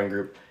your friend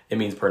group. It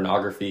means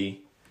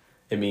pornography.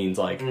 It means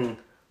like,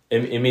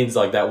 it means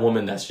like that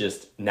woman that's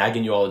just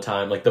nagging you all the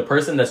time. Like the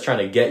person that's trying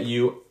to get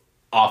you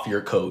off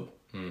your code.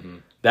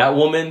 That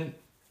woman,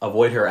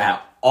 avoid her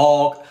at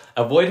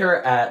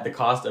the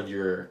cost of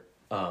your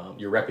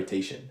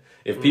reputation.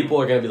 If people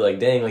are going to be like,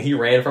 dang, like he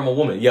ran from a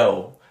woman.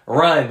 Yo,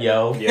 run,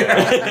 yo.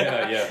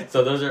 Yeah.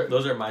 So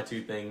those are my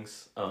two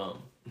things.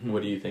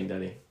 What do you think,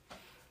 Daddy?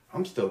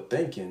 I'm still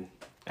thinking.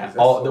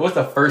 What's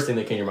the first thing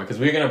that came to your mind? Because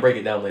we're gonna break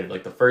it down later.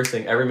 Like the first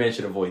thing, every man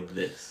should avoid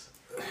this.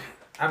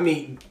 I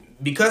mean,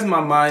 because my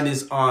mind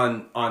is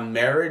on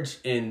marriage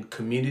and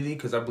community,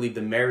 because I believe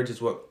the marriage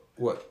is what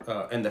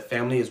and the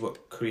family is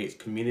what creates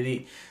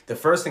community. The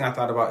first thing I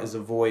thought about is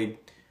avoid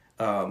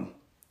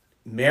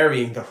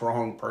marrying the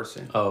wrong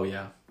person. Oh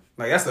yeah.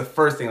 Like that's the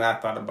first thing that I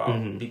thought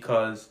about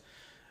because,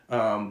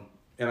 and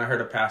I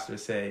heard a pastor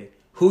say,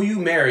 "Who you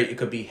marry, it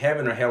could be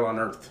heaven or hell on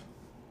earth."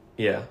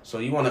 Yeah. So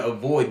you want to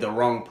avoid the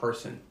wrong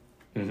person.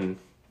 Mm-hmm.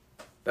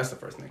 That's the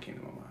first thing that came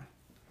to my mind.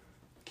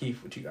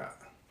 Keith, what you got?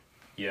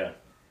 Yeah.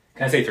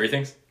 Can I say 3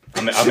 things?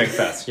 I'll make it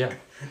fast. Yeah.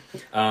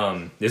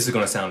 This is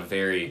going to sound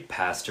very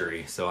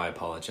pastory, so I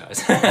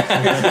apologize.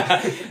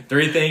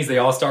 3 things, they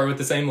all start with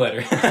the same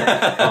letter.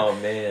 Oh,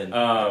 man.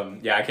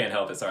 Yeah, I can't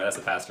help it. Sorry, that's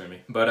the pastor in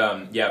me.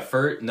 But yeah,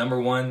 for number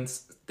 1,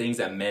 things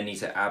that men need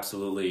to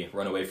absolutely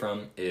run away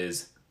from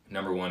is,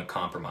 number 1,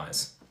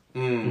 compromise.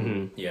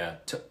 Mm-hmm. Yeah,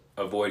 to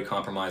avoid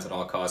compromise at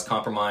all costs.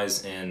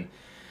 Compromise in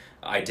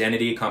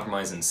identity,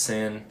 compromise in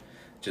sin.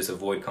 Just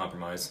avoid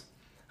compromise.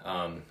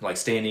 Like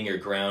standing your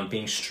ground,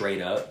 being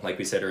straight up, like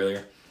we said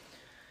earlier.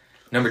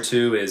 Number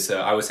 2 is,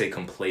 I would say,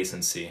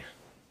 complacency.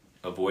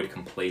 Avoid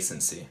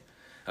complacency.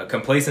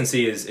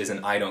 Complacency is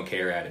an I don't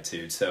care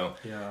attitude. So,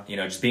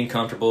 just being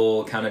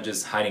comfortable, kind of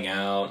just hiding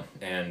out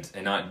and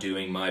not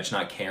doing much,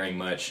 not caring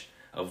much.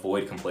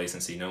 Avoid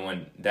complacency. No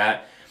one,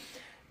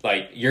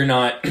 you're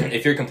not,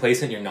 if you're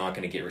complacent, you're not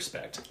going to get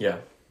respect. Yeah.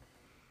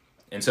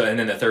 And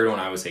then the third one,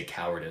 I would say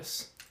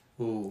cowardice.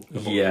 Ooh.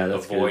 Yeah,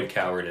 that's avoid good.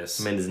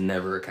 Cowardice. Man is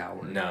never a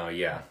coward. No,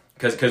 yeah.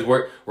 Because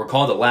we're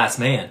called the last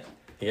man.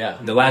 Yeah.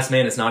 The last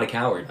man is not a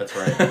coward. That's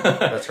right.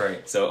 That's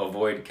right. So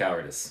avoid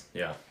cowardice.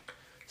 Yeah.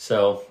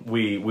 So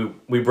we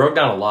broke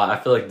down a lot. I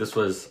feel like this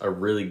was a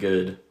really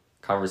good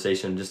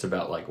conversation just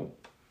about like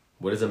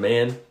what is a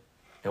man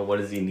and what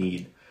does he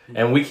need.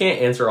 And we can't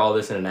answer all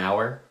this in an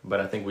hour, but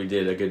I think we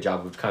did a good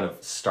job of kind of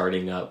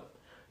starting up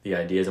the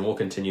ideas, and we'll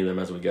continue them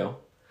as we go.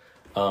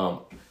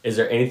 Is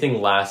there any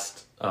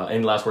last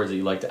words that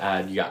you'd like to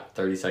add? You got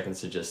 30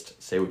 seconds to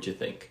just say what you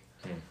think.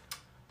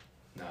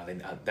 No, I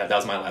think that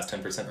was my last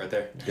 10% right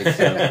there. Good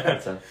stuff.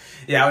 Good stuff.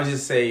 Yeah, I would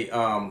just say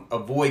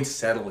avoid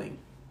settling.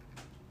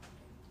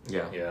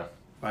 Yeah. Yeah.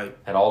 Like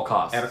At all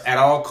costs. at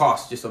all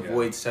costs, just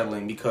avoid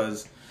settling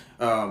because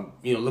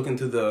looking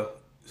through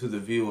the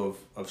view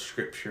of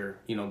Scripture,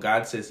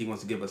 God says He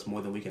wants to give us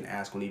more than we can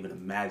ask or even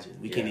imagine.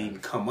 We can't even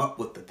come up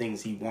with the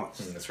things He wants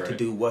That's right. to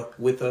do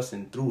with us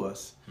and through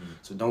us.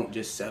 So don't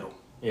just settle.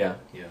 Yeah.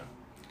 Yeah.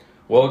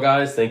 Well,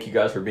 guys, thank you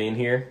guys for being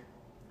here.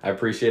 I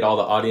appreciate all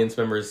the audience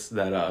members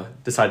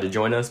that decided to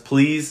join us.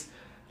 Please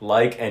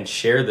like and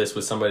share this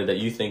with somebody that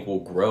you think will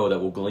grow, that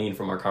will glean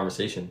from our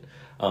conversation.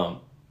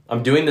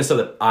 I'm doing this so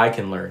that I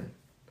can learn.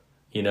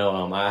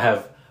 I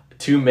have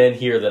 2 men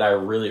here that I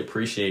really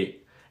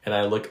appreciate, and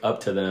I look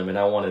up to them, and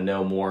I want to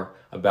know more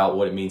about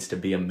what it means to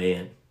be a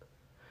man.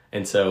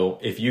 And so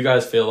if you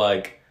guys feel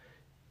like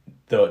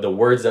the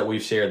words that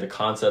we've shared, the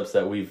concepts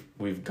that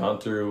we've gone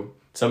through,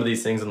 some of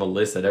these things on the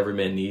list that every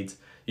man needs,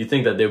 you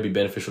think that they would be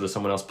beneficial to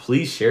someone else,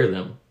 please share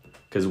them,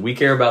 because we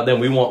care about them.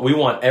 We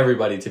want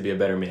everybody to be a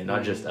better man,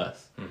 not just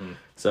us. Mm-hmm.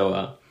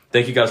 So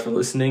thank you guys for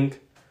listening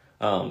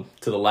to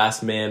the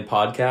Last Man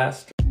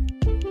podcast.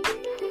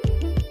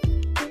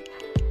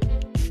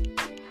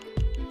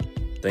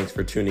 Thanks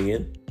for tuning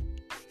in.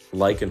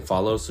 Like and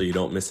follow so you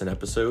don't miss an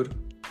episode.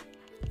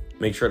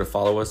 Make sure to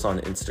follow us on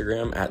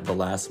Instagram at The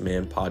Last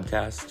Man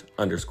Podcast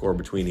 _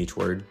 between each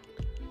word.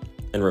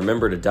 And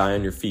remember to die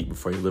on your feet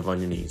before you live on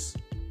your knees.